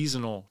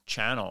seasonal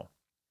channel.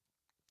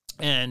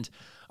 And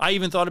I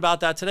even thought about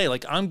that today.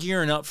 I'm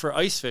gearing up for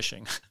ice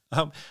fishing.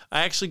 I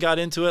actually got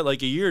into it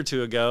a year or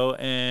two ago,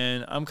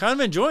 and I'm kind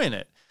of enjoying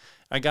it.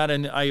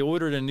 I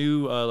ordered a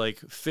new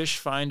fish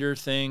finder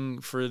thing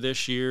for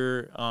this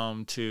year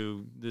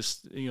to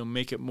this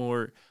make it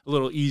a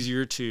little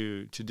easier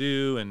to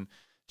do, and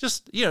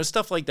just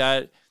stuff like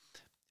that.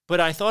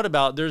 But I thought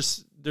about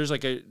there's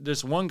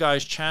one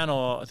guy's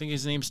channel. I think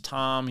his name's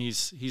Tom.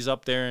 He's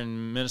up there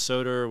in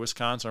Minnesota or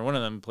Wisconsin or one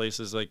of them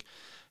places.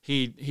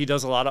 he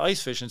does a lot of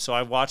ice fishing. So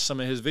I watched some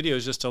of his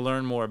videos just to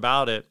learn more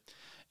about it.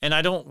 And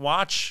I don't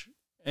watch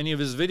any of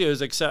his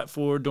videos except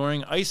for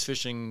during ice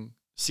fishing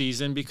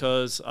season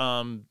because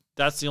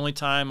that's the only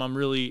time I'm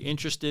really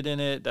interested in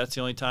it. That's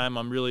the only time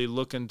I'm really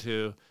looking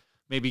to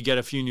maybe get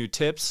a few new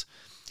tips.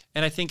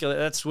 And I think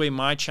that's the way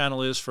my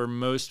channel is for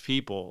most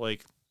people.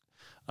 Like,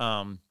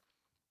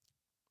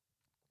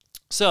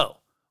 so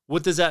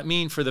what does that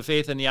mean for the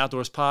Faith in the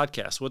Outdoors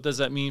podcast? What does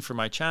that mean for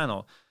my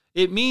channel?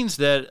 It means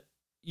that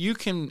you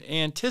can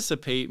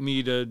anticipate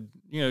me to,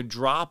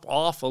 drop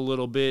off a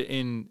little bit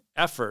in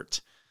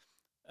effort,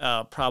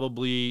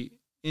 probably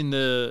in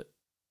the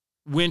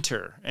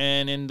winter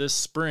and in the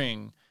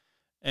spring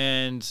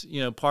and,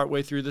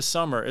 partway through the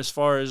summer. As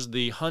far as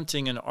the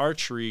hunting and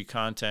archery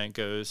content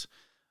goes,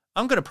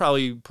 I'm going to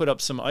probably put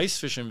up some ice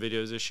fishing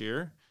videos this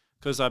year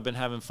because I've been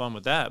having fun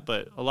with that.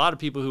 But a lot of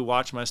people who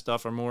watch my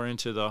stuff are more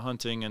into the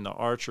hunting and the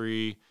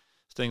archery,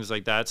 things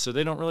like that. So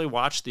they don't really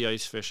watch the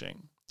ice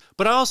fishing.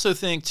 But I also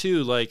think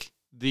too, like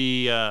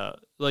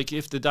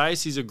if the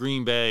Diocese of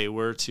Green Bay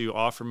were to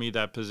offer me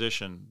that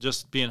position,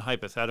 just being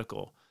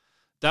hypothetical,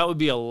 that would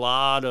be a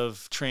lot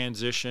of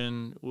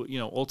transition.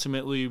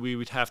 Ultimately we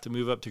would have to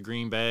move up to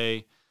Green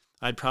Bay.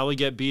 I'd probably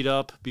get beat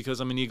up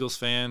because I'm an Eagles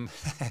fan.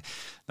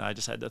 No, I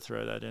just had to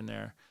throw that in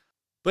there.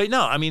 But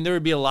no, I mean, there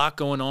would be a lot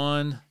going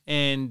on,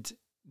 and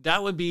I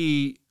would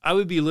be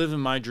living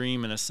my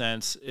dream in a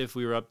sense if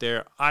we were up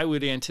there. I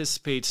would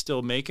anticipate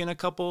still making a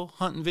couple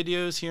hunting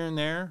videos here and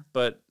there,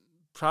 but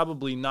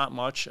probably not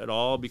much at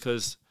all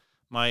because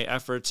my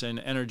efforts and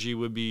energy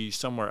would be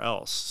somewhere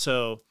else.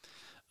 So,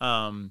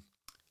 I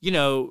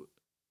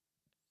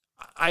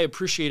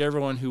appreciate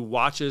everyone who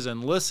watches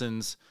and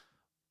listens,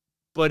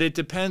 but it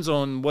depends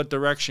on what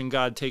direction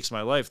God takes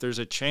my life. There's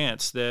a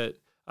chance that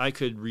I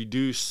could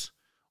reduce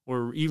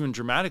or even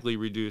dramatically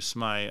reduce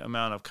my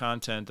amount of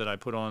content that I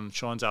put on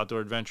Sean's Outdoor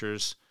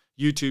Adventures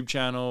YouTube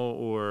channel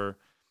or,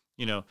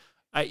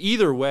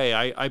 either way,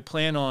 I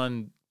plan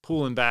on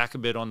pulling back a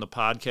bit on the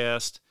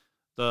podcast.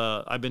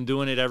 I've been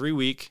doing it every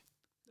week,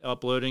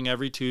 uploading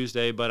every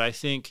Tuesday, but I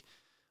think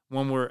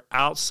when we're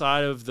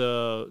outside of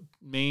the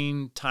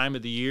main time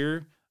of the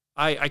year,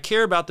 I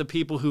care about the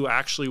people who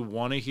actually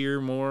want to hear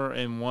more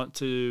and want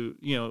to,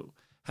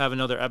 have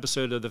another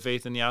episode of the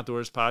Faith in the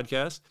Outdoors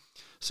podcast.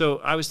 So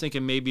I was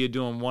thinking maybe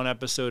doing one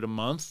episode a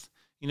month,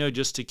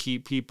 just to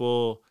keep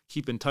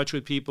in touch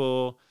with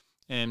people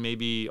and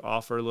maybe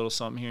offer a little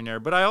something here and there.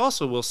 But I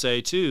also will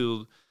say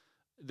too,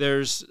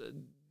 there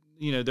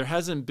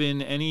hasn't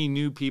been any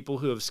new people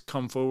who have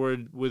come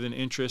forward with an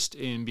interest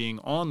in being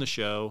on the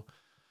show.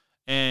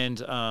 And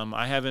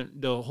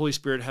the Holy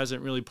Spirit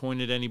hasn't really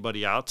pointed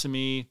anybody out to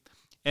me.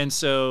 And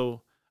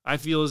so I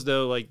feel as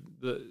though like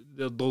the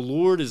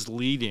Lord is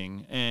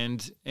leading,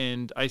 and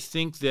I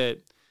think that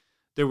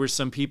there were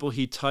some people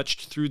he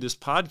touched through this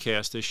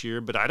podcast this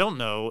year, but I don't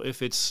know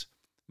if it's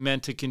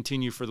meant to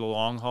continue for the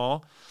long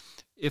haul.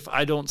 If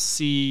I don't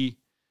see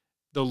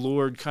the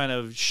Lord kind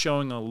of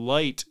showing a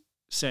light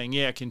saying,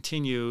 yeah,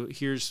 continue,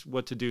 here's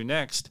what to do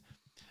next,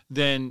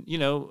 then,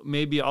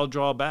 maybe I'll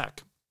draw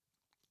back.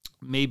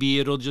 Maybe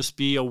it'll just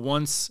be a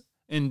once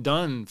and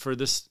done for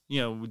this,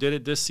 we did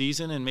it this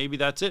season and maybe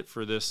that's it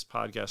for this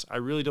podcast. I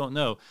really don't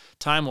know.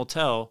 Time will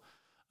tell.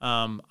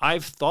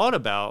 I've thought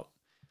about,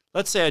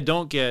 let's say I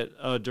don't get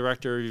a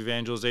director of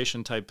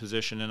evangelization type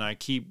position and I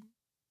keep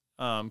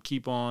on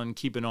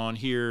keeping on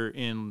here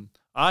in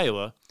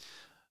Iowa.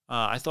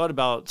 I thought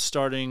about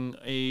starting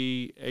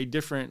a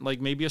different,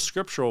 like maybe a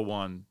scriptural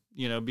one,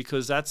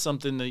 because that's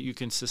something that you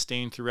can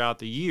sustain throughout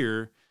the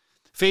year.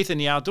 Faith in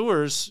the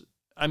Outdoors,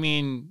 I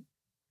mean,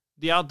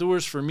 the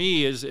outdoors for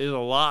me is a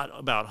lot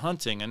about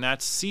hunting, and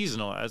that's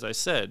seasonal, as I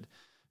said.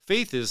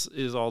 Faith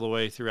is all the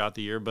way throughout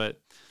the year, but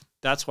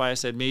that's why I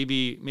said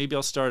maybe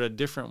I'll start a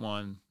different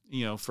one,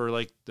 for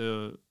like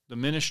the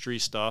ministry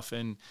stuff.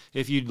 And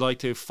if you'd like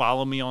to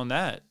follow me on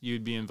that,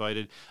 you'd be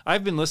invited.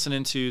 I've been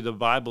listening to the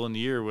Bible in the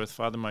Year with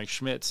Father Mike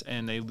Schmitz,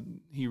 and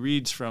he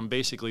reads from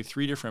basically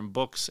 3 different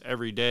books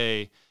every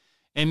day.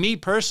 And me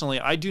personally,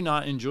 I do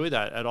not enjoy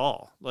that at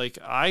all. Like,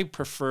 I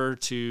prefer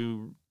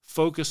to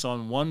focus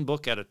on one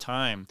book at a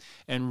time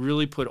and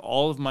really put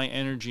all of my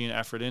energy and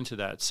effort into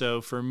that.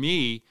 So for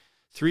me,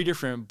 3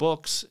 different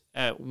books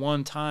at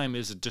one time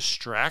is a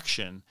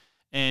distraction,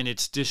 and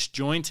it's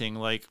disjointing.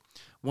 Like,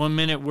 1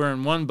 minute we're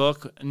in one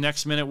book,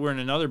 next minute we're in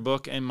another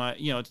book, and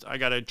I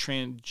got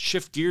to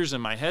shift gears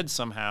in my head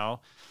somehow.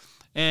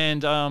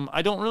 And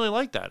I don't really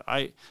like that.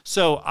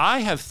 So I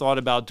have thought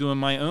about doing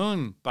my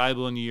own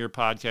Bible in a Year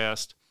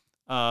podcast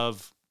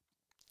of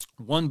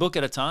one book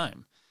at a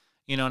time.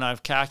 And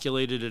I've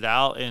calculated it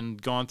out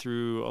and gone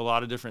through a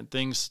lot of different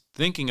things,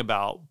 thinking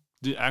about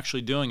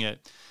actually doing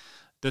it.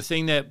 The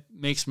thing that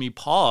makes me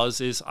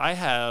pause is I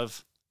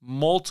have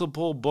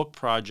multiple book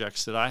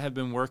projects that I have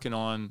been working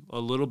on a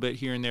little bit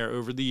here and there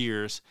over the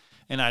years,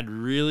 and I'd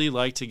really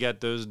like to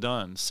get those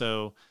done.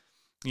 So,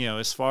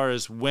 as far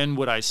as when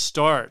would I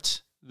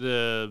start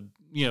the,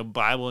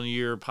 Bible in a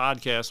Year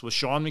podcast with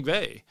Sean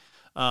McVeigh,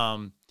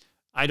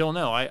 I don't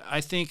know.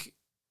 I think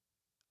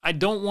I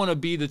don't want to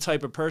be the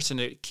type of person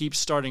that keeps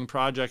starting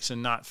projects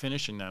and not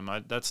finishing them.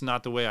 That's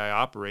not the way I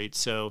operate.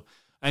 So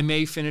I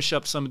may finish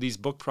up some of these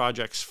book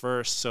projects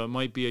first. So it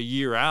might be a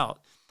year out.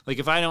 Like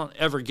if I don't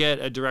ever get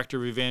a director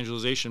of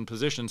evangelization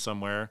position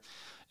somewhere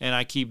and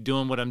I keep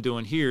doing what I'm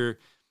doing here,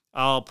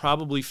 I'll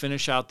probably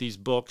finish out these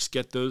books,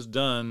 get those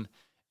done,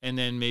 and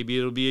then maybe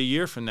it'll be a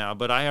year from now.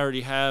 But I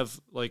already have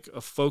like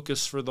a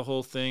focus for the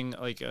whole thing,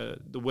 like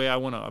the way I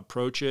want to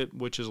approach it,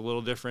 which is a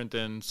little different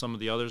than some of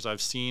the others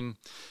I've seen.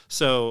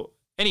 So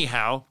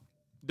anyhow,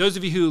 those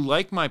of you who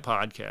like my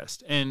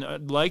podcast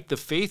and like the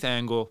faith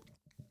angle,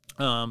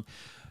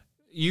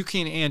 you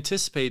can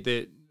anticipate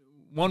that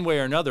one way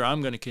or another, I'm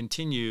going to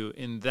continue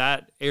in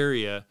that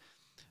area.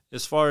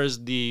 As far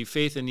as the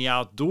faith in the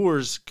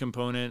outdoors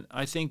component,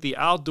 I think the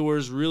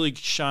outdoors really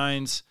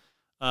shines,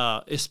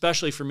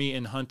 especially for me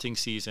in hunting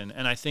season.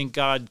 And I think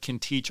God can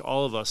teach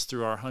all of us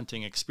through our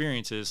hunting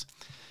experiences.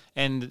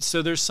 And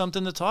so there's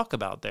something to talk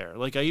about there.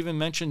 Like I even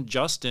mentioned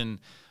Justin,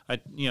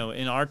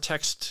 in our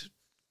text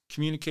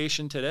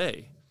communication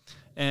today.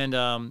 And,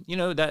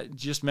 that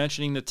just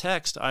mentioning the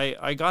text,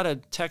 I got a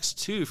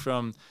text too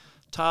from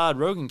Todd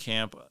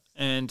Rogenkamp,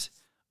 and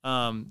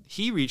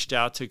he reached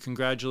out to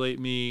congratulate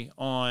me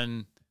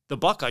on the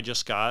buck I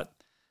just got.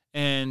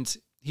 And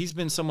he's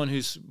been someone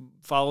who's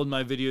followed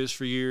my videos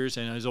for years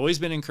and has always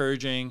been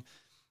encouraging.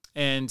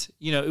 And,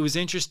 it was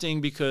interesting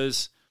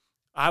because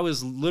I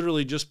was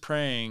literally just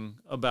praying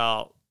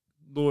about,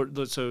 Lord,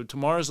 so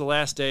tomorrow's the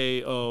last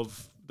day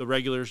of the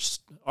regular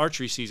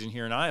archery season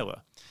here in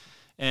Iowa.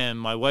 And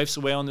my wife's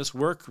away on this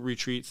work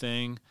retreat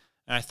thing.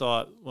 And I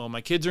thought, well,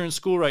 my kids are in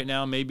school right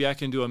now. Maybe I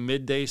can do a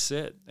midday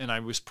sit. And I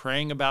was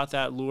praying about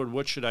that. Lord,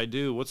 what should I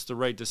do? What's the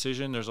right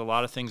decision? There's a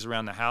lot of things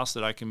around the house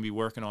that I can be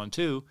working on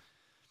too.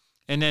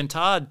 And then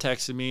Todd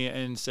texted me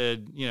and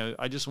said,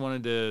 I just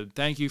wanted to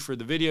thank you for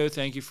the video.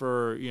 Thank you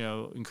for,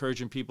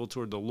 encouraging people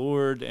toward the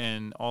Lord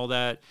and all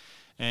that.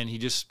 And he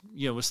just,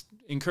 was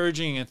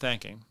encouraging and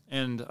thanking.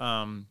 And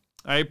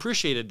I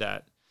appreciated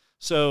that.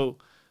 So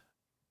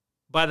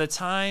by the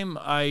time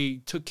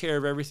I took care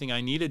of everything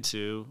I needed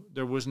to,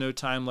 there was no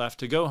time left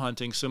to go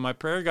hunting. So my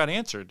prayer got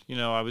answered.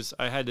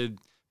 I had to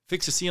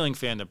fix a ceiling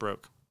fan that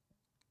broke,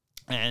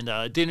 and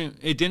it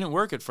didn't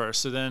work at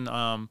first. So then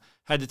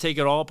had to take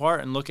it all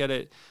apart and look at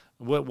it.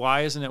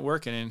 Why isn't it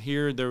working? And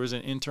here there was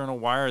an internal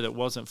wire that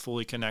wasn't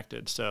fully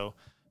connected. So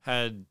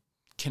had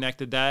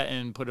connected that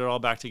and put it all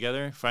back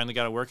together. Finally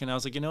got it working. I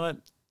was like, you know what?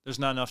 There's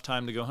not enough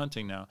time to go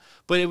hunting now.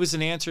 But it was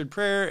an answered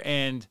prayer,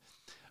 and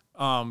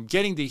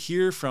getting to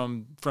hear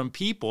from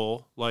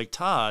people like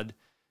Todd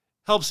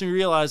helps me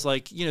realize,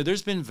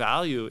 there's been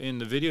value in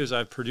the videos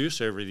I've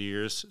produced over the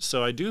years.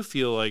 So I do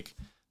feel like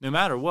no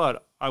matter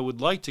what, I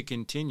would like to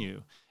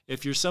continue.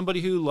 If you're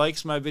somebody who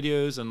likes my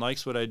videos and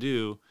likes what I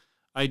do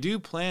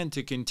plan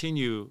to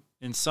continue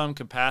in some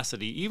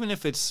capacity, even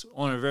if it's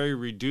on a very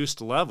reduced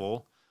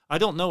level. I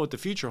don't know what the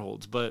future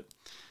holds, but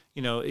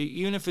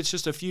even if it's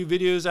just a few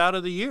videos out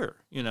of the year,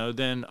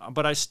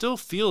 but I still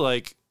feel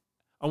like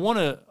I want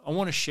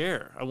to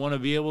share. I want to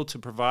be able to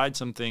provide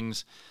some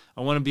things.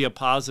 I want to be a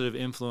positive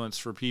influence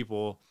for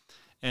people.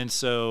 And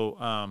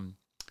so,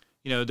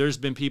 there's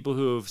been people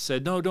who have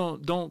said, no,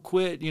 don't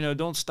quit,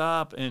 don't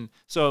stop. And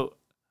so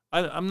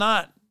I'm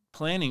not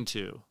planning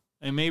to.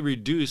 I may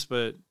reduce,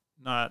 but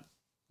not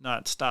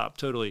stop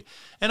totally.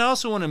 And I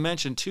also want to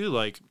mention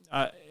too,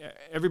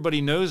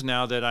 everybody knows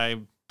now that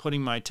I'm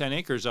putting my 10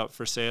 acres up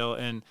for sale.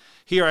 And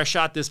here I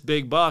shot this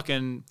big buck,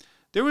 and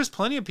there was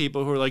plenty of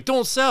people who were like,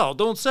 don't sell.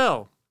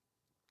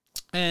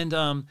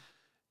 And,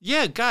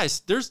 yeah,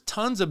 guys, there's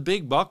tons of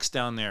big bucks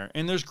down there,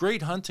 and there's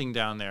great hunting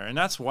down there. And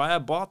that's why I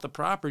bought the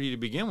property to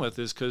begin with,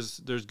 is because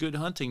there's good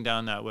hunting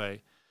down that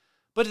way.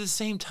 But at the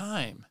same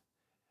time,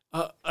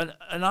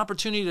 an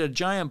opportunity at a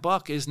giant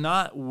buck is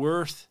not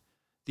worth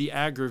the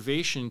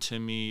aggravation to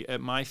me at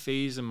my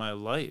phase in my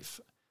life.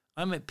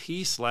 I'm at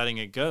peace letting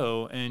it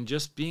go and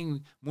just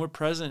being more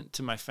present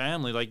to my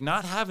family,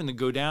 not having to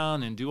go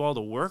down and do all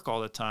the work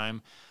all the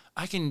time.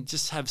 I can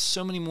just have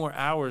so many more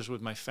hours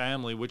with my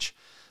family, which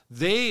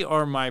they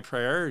are my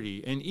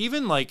priority. And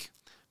even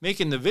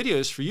making the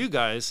videos for you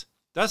guys,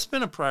 that's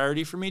been a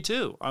priority for me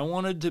too. I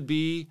wanted to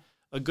be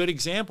a good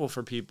example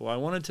for people. I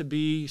wanted to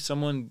be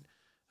someone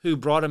who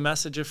brought a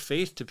message of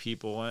faith to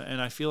people. And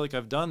I feel like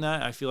I've done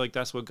that. I feel like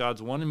that's what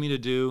God's wanted me to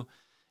do.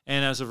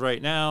 And as of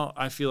right now,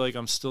 I feel like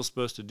I'm still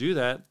supposed to do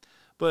that,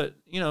 but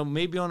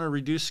maybe on a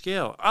reduced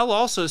scale. I'll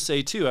also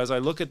say too, as I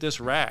look at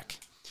this rack,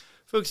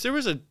 folks, there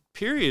was a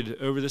period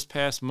over this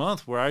past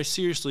month where I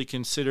seriously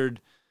considered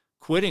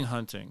quitting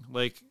hunting.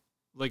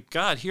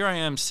 God, here I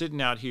am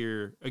sitting out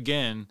here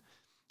again,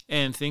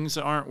 and things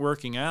aren't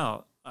working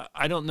out.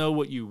 I don't know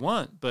what you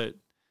want, but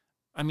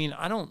I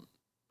don't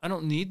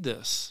need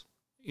this.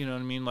 You know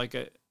what I mean?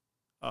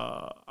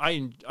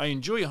 I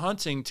enjoy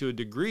hunting to a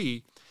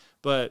degree,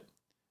 but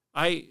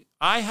I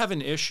have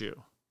an issue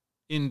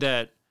in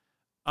that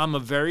I'm a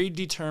very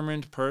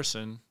determined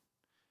person,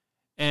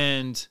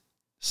 and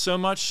so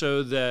much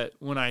so that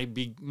when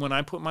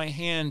I put my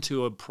hand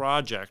to a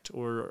project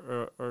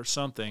or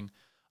something,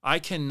 I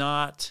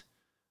cannot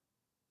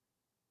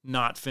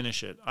not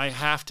finish it. I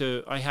have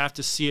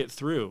to see it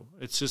through.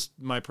 It's just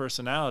my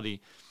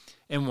personality.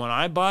 And when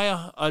I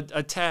buy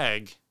a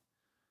tag,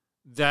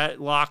 that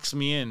locks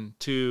me in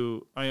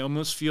to, I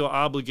almost feel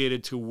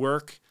obligated to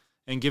work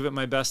and give it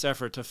my best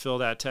effort to fill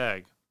that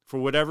tag. For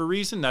whatever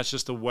reason, that's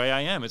just the way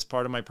I am. It's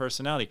part of my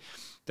personality.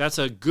 That's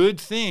a good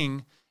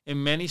thing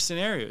in many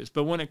scenarios.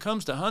 But when it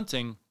comes to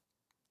hunting,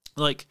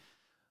 like,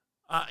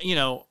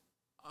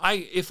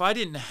 if I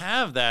didn't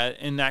have that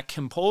and that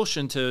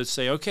compulsion to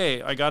say,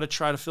 okay, I got to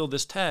try to fill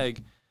this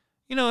tag,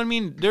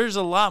 there's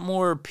a lot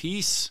more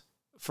peace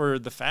for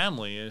the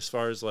family as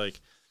far as like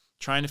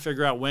trying to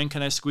figure out when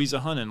can I squeeze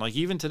a hunt in. Like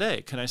even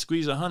today, can I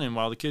squeeze a hunt in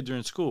while the kids are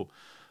in school?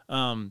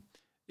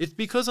 It's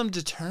because I'm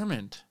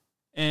determined.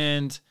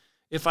 And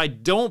if I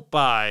don't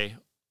buy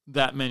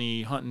that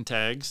many hunting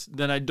tags,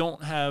 then I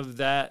don't have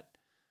that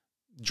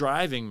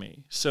driving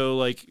me. So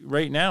like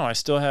right now, I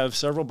still have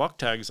several buck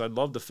tags. I'd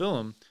love to fill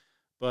them.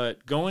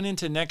 But going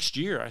into next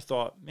year, I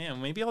thought,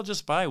 man, maybe I'll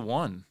just buy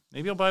one.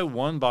 Maybe I'll buy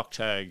one buck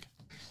tag.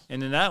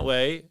 And in that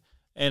way,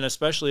 and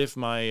especially if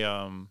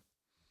my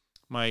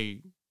my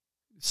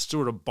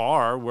sort of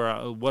bar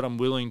what I'm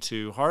willing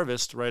to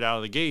harvest right out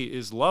of the gate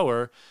is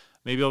lower,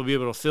 maybe I'll be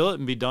able to fill it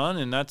and be done,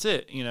 and that's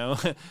it,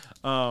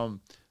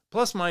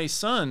 Plus, my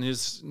son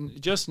is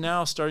just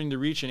now starting to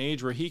reach an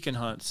age where he can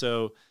hunt.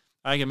 So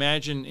I can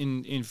imagine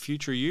in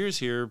future years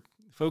here,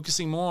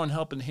 focusing more on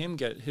helping him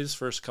get his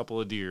first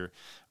couple of deer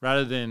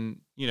rather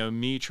than,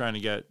 me trying to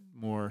get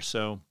more.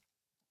 So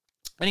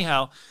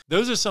anyhow,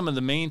 those are some of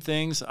the main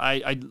things.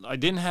 I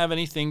didn't have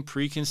anything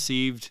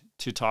preconceived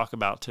to talk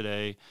about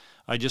today.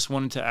 I just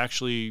wanted to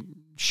actually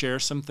share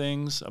some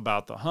things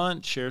about the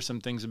hunt, share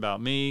some things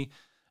about me,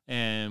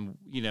 and,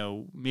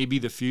 maybe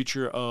the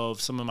future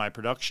of some of my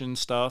production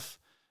stuff,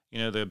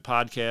 the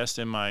podcast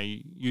and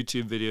my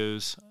YouTube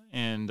videos.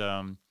 And,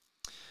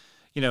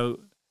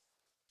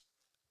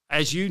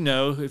 as you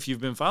know, if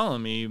you've been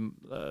following me,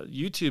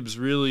 YouTube's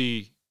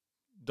really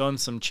done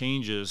some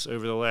changes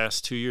over the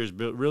last 2 years,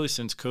 but really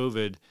since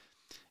COVID.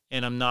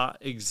 And I'm not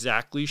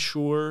exactly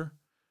sure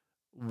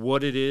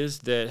what it is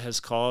that has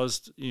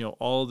caused,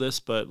 all of this,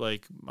 but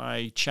like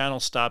my channel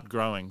stopped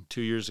growing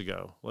 2 years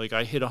ago. Like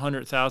I hit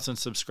 100,000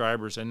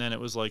 subscribers and then it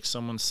was like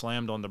someone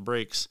slammed on the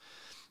brakes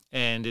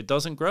and it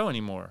doesn't grow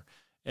anymore.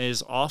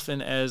 As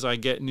often as I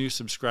get new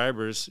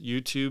subscribers,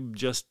 YouTube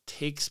just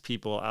takes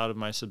people out of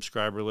my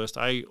subscriber list.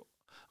 I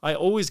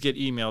always get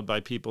emailed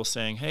by people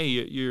saying, "Hey,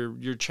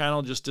 your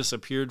channel just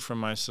disappeared from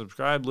my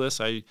subscribe list.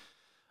 I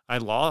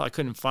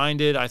couldn't find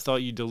it. I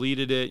thought you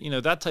deleted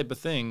it." That type of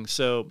thing.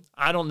 So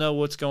I don't know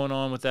what's going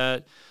on with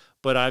that,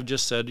 but I've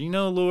just said,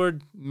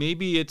 Lord,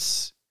 maybe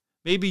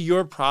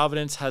your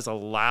providence has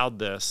allowed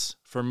this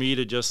for me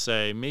to just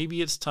say,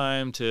 maybe it's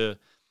time to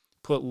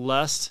put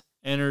less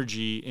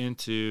energy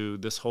into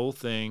this whole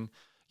thing.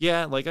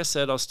 Yeah, like I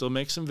said, I'll still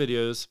make some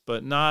videos,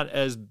 but not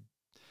as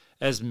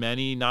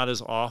many, not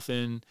as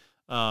often.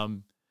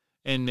 And,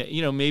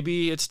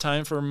 maybe it's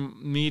time for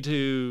me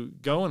to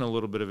go in a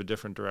little bit of a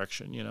different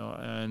direction,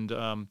 and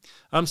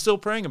I'm still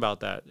praying about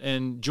that.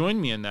 And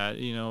join me in that.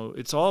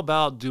 It's all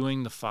about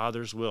doing the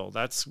Father's will.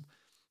 That's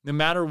no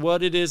matter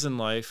what it is in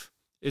life,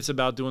 it's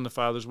about doing the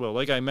Father's will.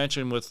 Like I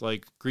mentioned with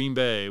like Green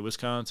Bay,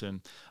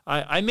 Wisconsin,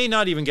 I may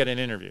not even get an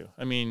interview.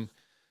 I mean,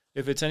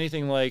 if it's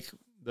anything like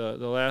the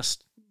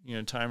last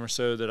time or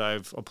so that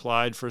I've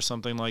applied for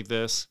something like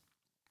this,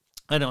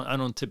 I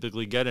don't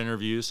typically get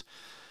interviews,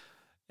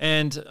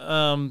 and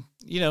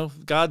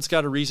God's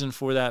got a reason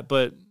for that.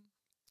 But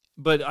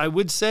I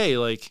would say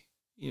like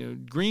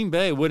Green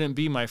Bay wouldn't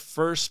be my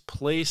first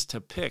place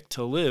to pick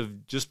to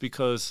live just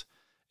because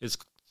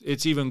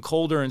it's even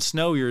colder and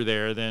snowier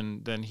there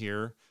than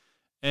here,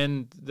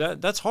 and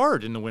that's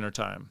hard in the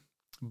wintertime.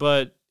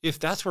 But if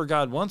that's where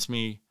God wants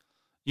me,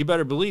 you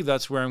better believe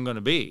that's where I'm going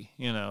to be.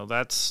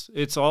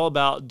 It's all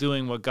about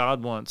doing what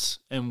God wants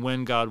and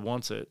when God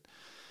wants it.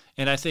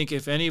 And I think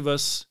if any of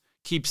us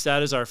keeps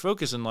that as our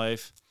focus in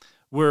life,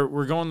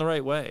 we're going the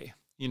right way.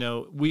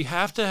 We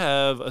have to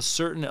have a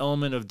certain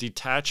element of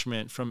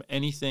detachment from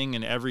anything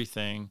and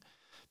everything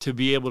to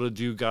be able to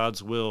do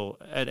God's will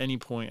at any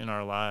point in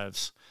our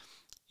lives.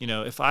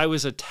 If I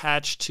was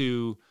attached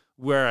to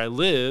where I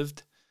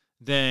lived,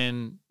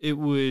 then it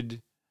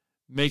would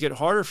make it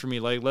harder for me.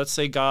 Like, let's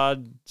say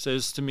God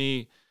says to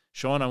me,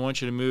 "Sean, I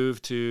want you to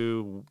move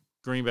to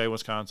Green Bay,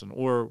 Wisconsin,"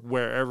 or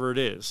wherever it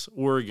is,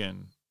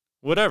 Oregon,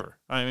 whatever.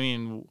 I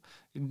mean,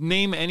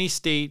 name any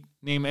state,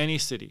 name any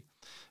city.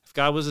 If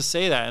God was to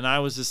say that and I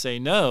was to say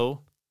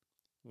no,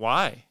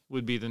 why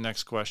would be the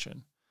next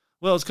question.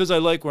 Well, it's because I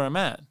like where I'm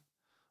at.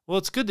 Well,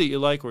 it's good that you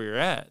like where you're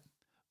at,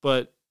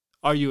 but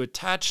are you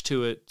attached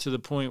to it to the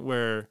point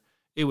where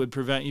it would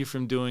prevent you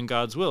from doing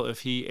God's will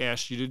if he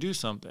asked you to do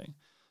something?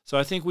 So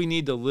I think we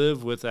need to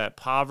live with that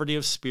poverty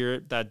of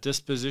spirit, that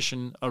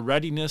disposition, a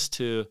readiness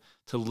to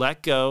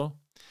let go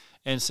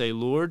and say,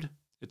 "Lord,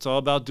 it's all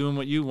about doing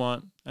what you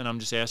want, and I'm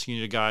just asking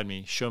you to guide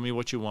me. Show me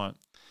what you want."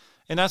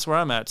 And that's where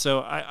I'm at.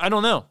 So I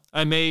don't know.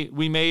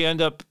 We may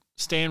end up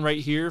staying right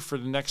here for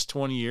the next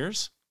 20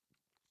 years,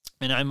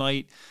 and I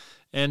might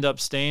end up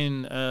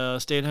staying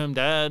stay-at-home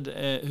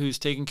dad who's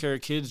taking care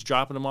of kids,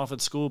 dropping them off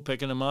at school,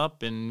 picking them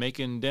up, and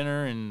making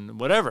dinner and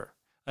whatever.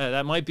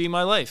 That might be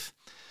my life.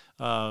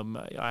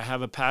 I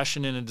have a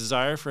passion and a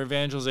desire for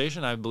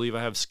evangelization. I believe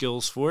I have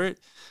skills for it.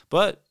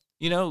 But,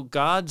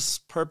 God's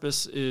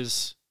purpose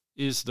is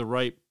the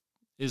right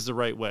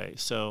way.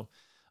 So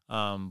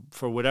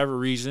for whatever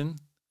reason,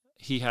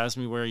 he has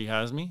me where he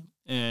has me.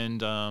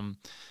 And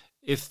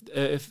if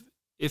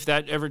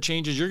that ever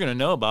changes, you're going to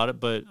know about it.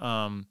 But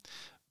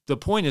the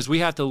point is we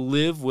have to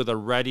live with a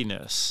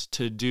readiness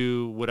to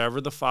do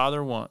whatever the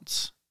Father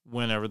wants,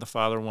 whenever the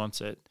Father wants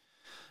it.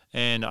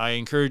 And I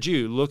encourage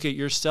you, look at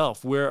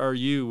yourself. Where are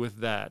you with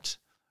that?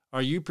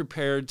 Are you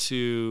prepared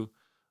to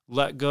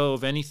let go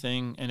of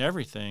anything and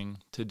everything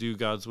to do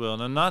God's will?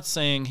 And I'm not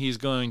saying he's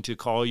going to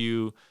call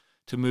you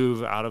to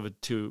move out of it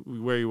to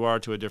where you are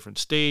to a different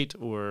state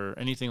or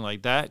anything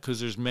like that, because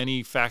there's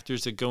many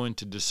factors that go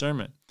into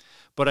discernment.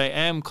 But I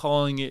am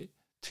calling it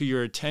to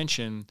your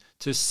attention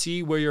to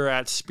see where you're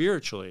at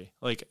spiritually.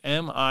 Like,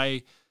 am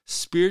I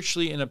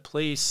spiritually in a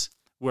place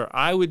where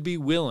I would be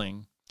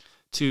willing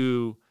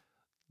to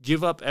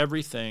give up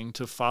everything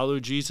to follow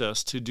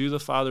Jesus, to do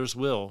the Father's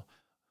will?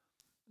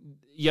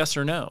 Yes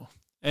or no?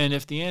 And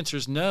if the answer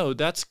is no,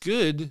 that's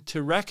good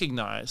to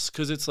recognize,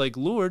 because it's like,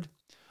 Lord,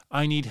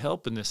 I need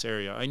help in this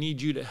area. I need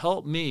you to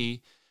help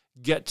me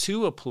get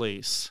to a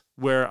place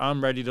where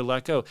I'm ready to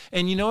let go.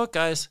 And you know what,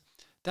 guys?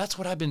 That's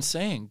what I've been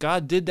saying.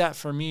 God did that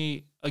for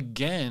me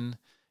again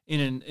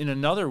in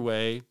another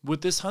way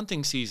with this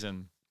hunting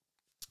season.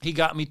 He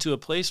got me to a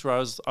place where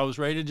I was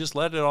ready to just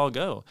let it all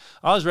go.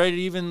 I was ready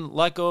to even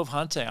let go of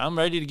hunting. I'm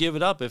ready to give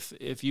it up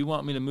if you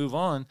want me to move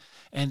on.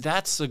 And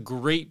that's a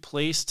great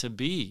place to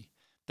be.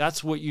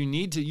 That's what you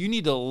need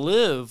to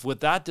live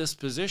with that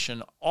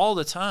disposition all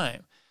the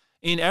time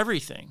in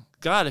everything.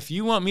 God, if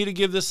you want me to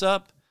give this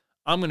up,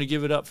 I'm going to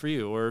give it up for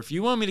you. Or if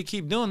you want me to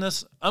keep doing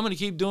this, I'm going to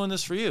keep doing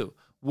this for you.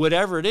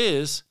 Whatever it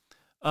is,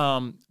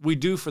 we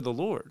do for the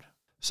Lord.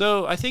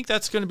 So I think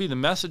that's going to be the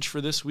message for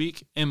this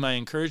week and my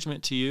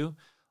encouragement to you.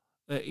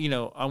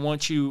 I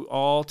want you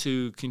all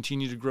to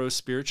continue to grow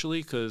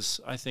spiritually, because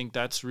I think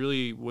that's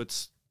really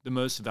what's the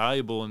most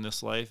valuable in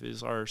this life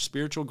is our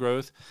spiritual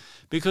growth,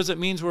 because it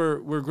means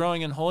we're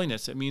growing in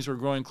holiness. It means we're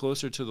growing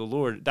closer to the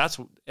Lord. That's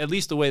at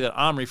least the way that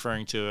I'm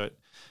referring to it.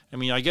 I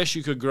mean, I guess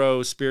you could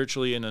grow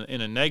spiritually in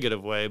a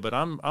negative way, but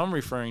I'm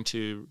referring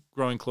to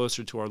growing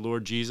closer to our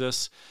Lord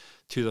Jesus,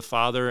 to the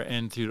Father,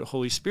 and to the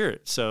Holy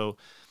Spirit. So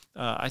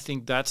I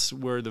think that's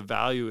where the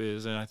value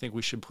is, and I think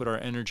we should put our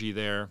energy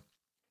there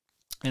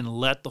and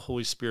let the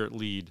Holy Spirit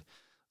lead.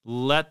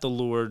 Let the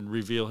Lord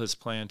reveal his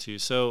plan to you.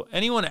 So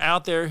anyone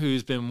out there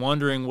who's been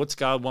wondering, what's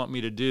God want me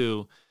to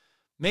do?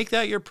 Make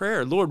that your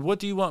prayer. Lord, what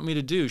do you want me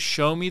to do?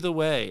 Show me the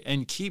way,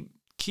 and keep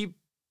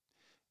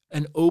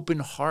an open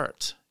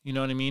heart. You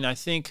know what I mean? I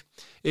think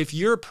if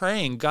you're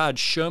praying, God,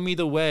 show me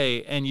the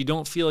way, and you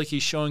don't feel like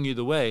he's showing you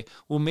the way,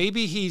 well,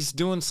 maybe he's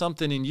doing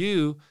something in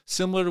you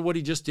similar to what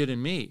he just did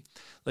in me.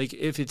 Like,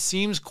 if it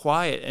seems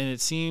quiet and it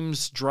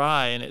seems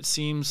dry and it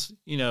seems,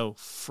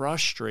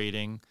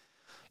 frustrating,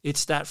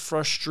 it's that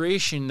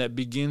frustration that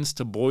begins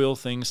to boil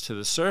things to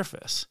the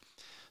surface.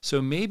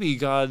 So maybe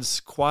God's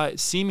quiet,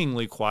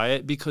 seemingly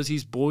quiet, because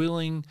he's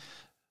boiling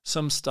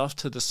some stuff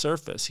to the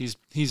surface.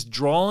 He's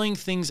drawing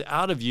things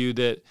out of you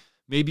that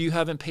maybe you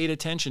haven't paid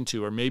attention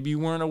to, or maybe you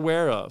weren't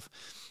aware of.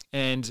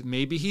 And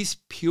maybe he's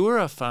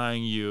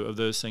purifying you of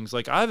those things.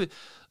 Like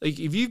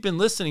if you've been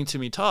listening to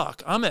me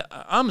talk,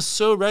 I'm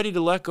so ready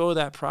to let go of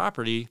that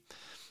property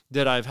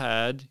that I've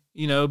had,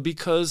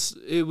 because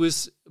it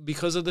was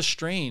because of the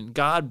strain.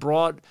 God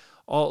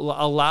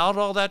allowed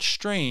all that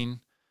strain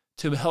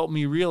to help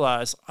me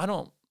realize I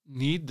don't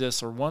need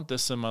this or want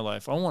this in my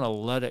life. I want to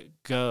let it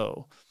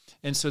go.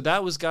 And so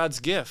that was God's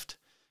gift.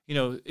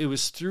 It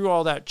was through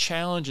all that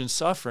challenge and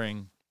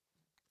suffering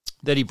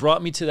that he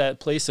brought me to that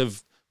place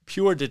of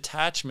pure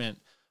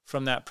detachment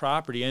from that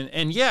property.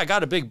 And yeah, I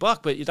got a big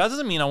buck, but that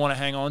doesn't mean I want to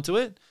hang on to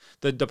it,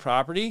 the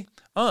property.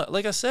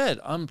 Like I said,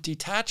 I'm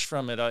detached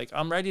from it. Like,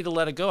 I'm ready to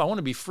let it go. I want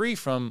to be free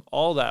from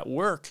all that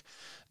work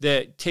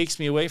that takes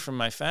me away from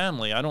my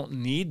family. I don't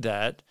need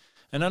that,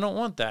 and I don't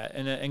want that.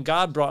 And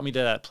God brought me to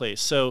that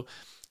place. So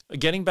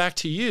getting back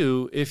to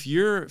you, if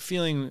you're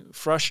feeling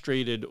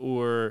frustrated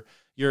or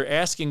you're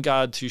asking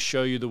God to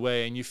show you the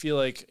way and you feel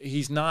like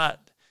he's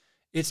not,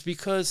 it's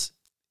because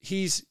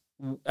he's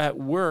at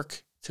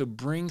work to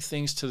bring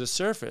things to the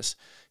surface.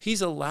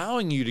 He's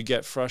allowing you to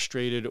get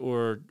frustrated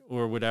or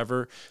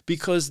whatever,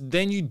 because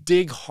then you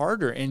dig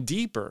harder and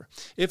deeper.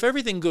 If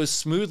everything goes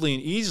smoothly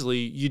and easily,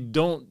 you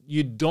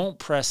don't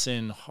press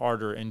in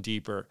harder and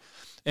deeper.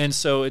 And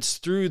so it's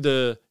through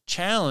the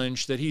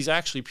challenge that he's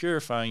actually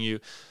purifying you.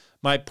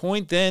 My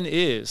point then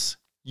is,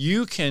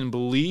 you can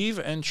believe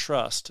and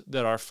trust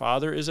that our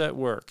Father is at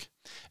work.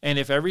 And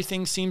if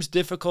everything seems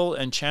difficult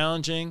and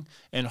challenging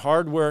and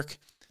hard work,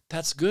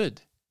 that's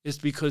good. It's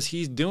because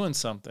he's doing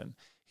something.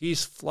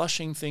 He's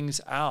flushing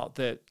things out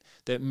that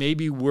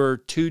maybe were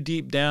too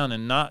deep down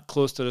and not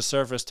close to the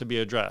surface to be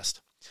addressed.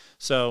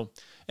 So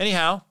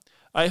anyhow,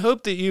 I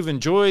hope that you've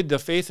enjoyed the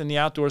Faith in the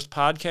Outdoors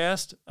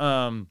podcast.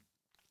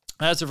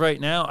 As of right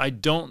now, I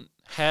don't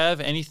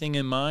have anything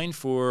in mind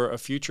for a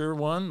future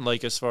one,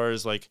 like as far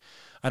as like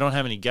I don't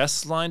have any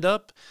guests lined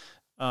up.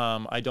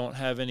 I don't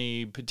have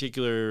any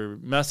particular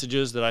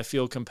messages that I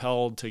feel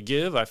compelled to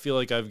give. I feel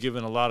like I've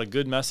given a lot of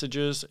good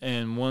messages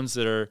and ones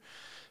that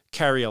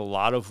carry a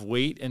lot of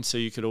weight, and so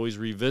you could always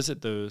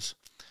revisit those.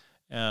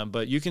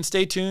 But you can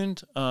stay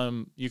tuned.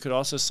 You could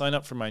also sign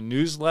up for my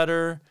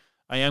newsletter.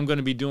 I am going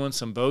to be doing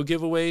some bow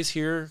giveaways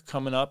here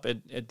coming up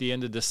at the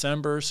end of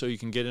December, so you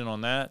can get in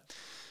on that.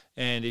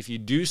 And if you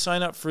do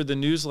sign up for the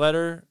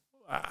newsletter,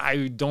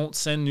 I don't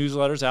send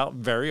newsletters out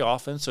very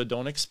often, so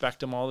don't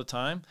expect them all the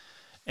time.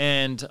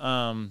 And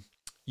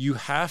you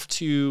have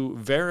to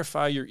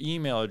verify your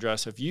email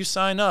address. If you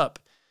sign up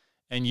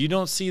and you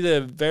don't see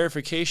the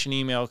verification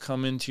email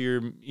come into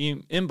your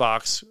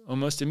inbox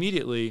almost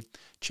immediately,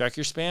 check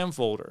your spam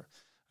folder.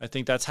 I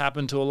think that's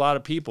happened to a lot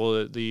of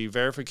people. The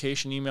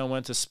verification email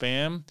went to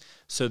spam,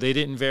 so they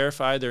didn't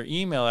verify their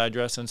email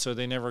address, and so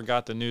they never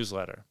got the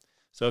newsletter.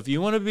 So if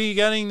you want to be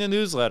getting the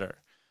newsletter,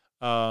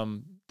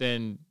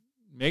 then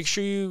make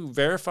sure you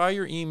verify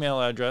your email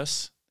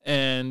address.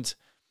 And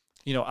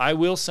I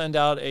will send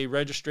out a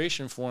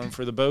registration form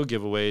for the bow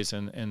giveaways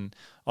and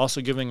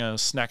also giving a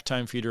snack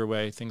time feeder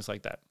away, things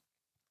like that.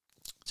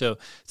 So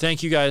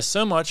thank you guys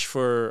so much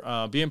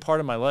for being part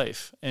of my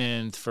life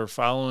and for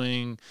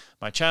following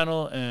my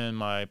channel and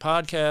my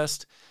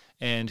podcast.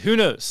 And who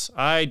knows?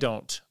 I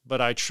don't,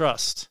 but I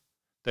trust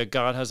that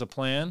God has a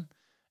plan.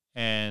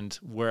 And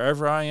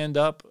wherever I end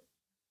up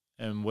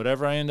and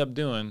whatever I end up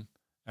doing,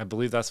 I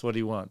believe that's what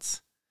he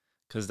wants,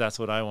 because that's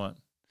what I want.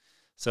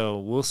 So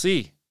we'll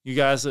see. You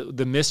guys,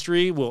 the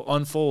mystery will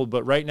unfold,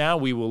 but right now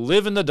we will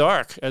live in the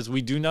dark as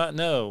we do not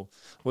know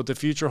what the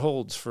future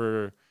holds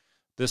for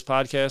this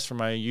podcast, for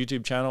my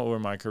YouTube channel, or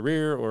my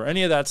career, or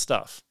any of that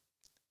stuff.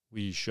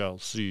 We shall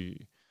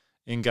see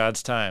in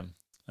God's time.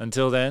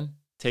 Until then,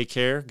 take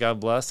care,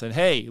 God bless, and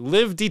hey,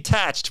 live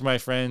detached, my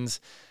friends.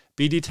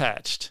 Be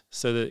detached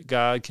so that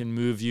God can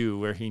move you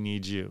where he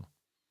needs you.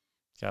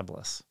 God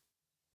bless.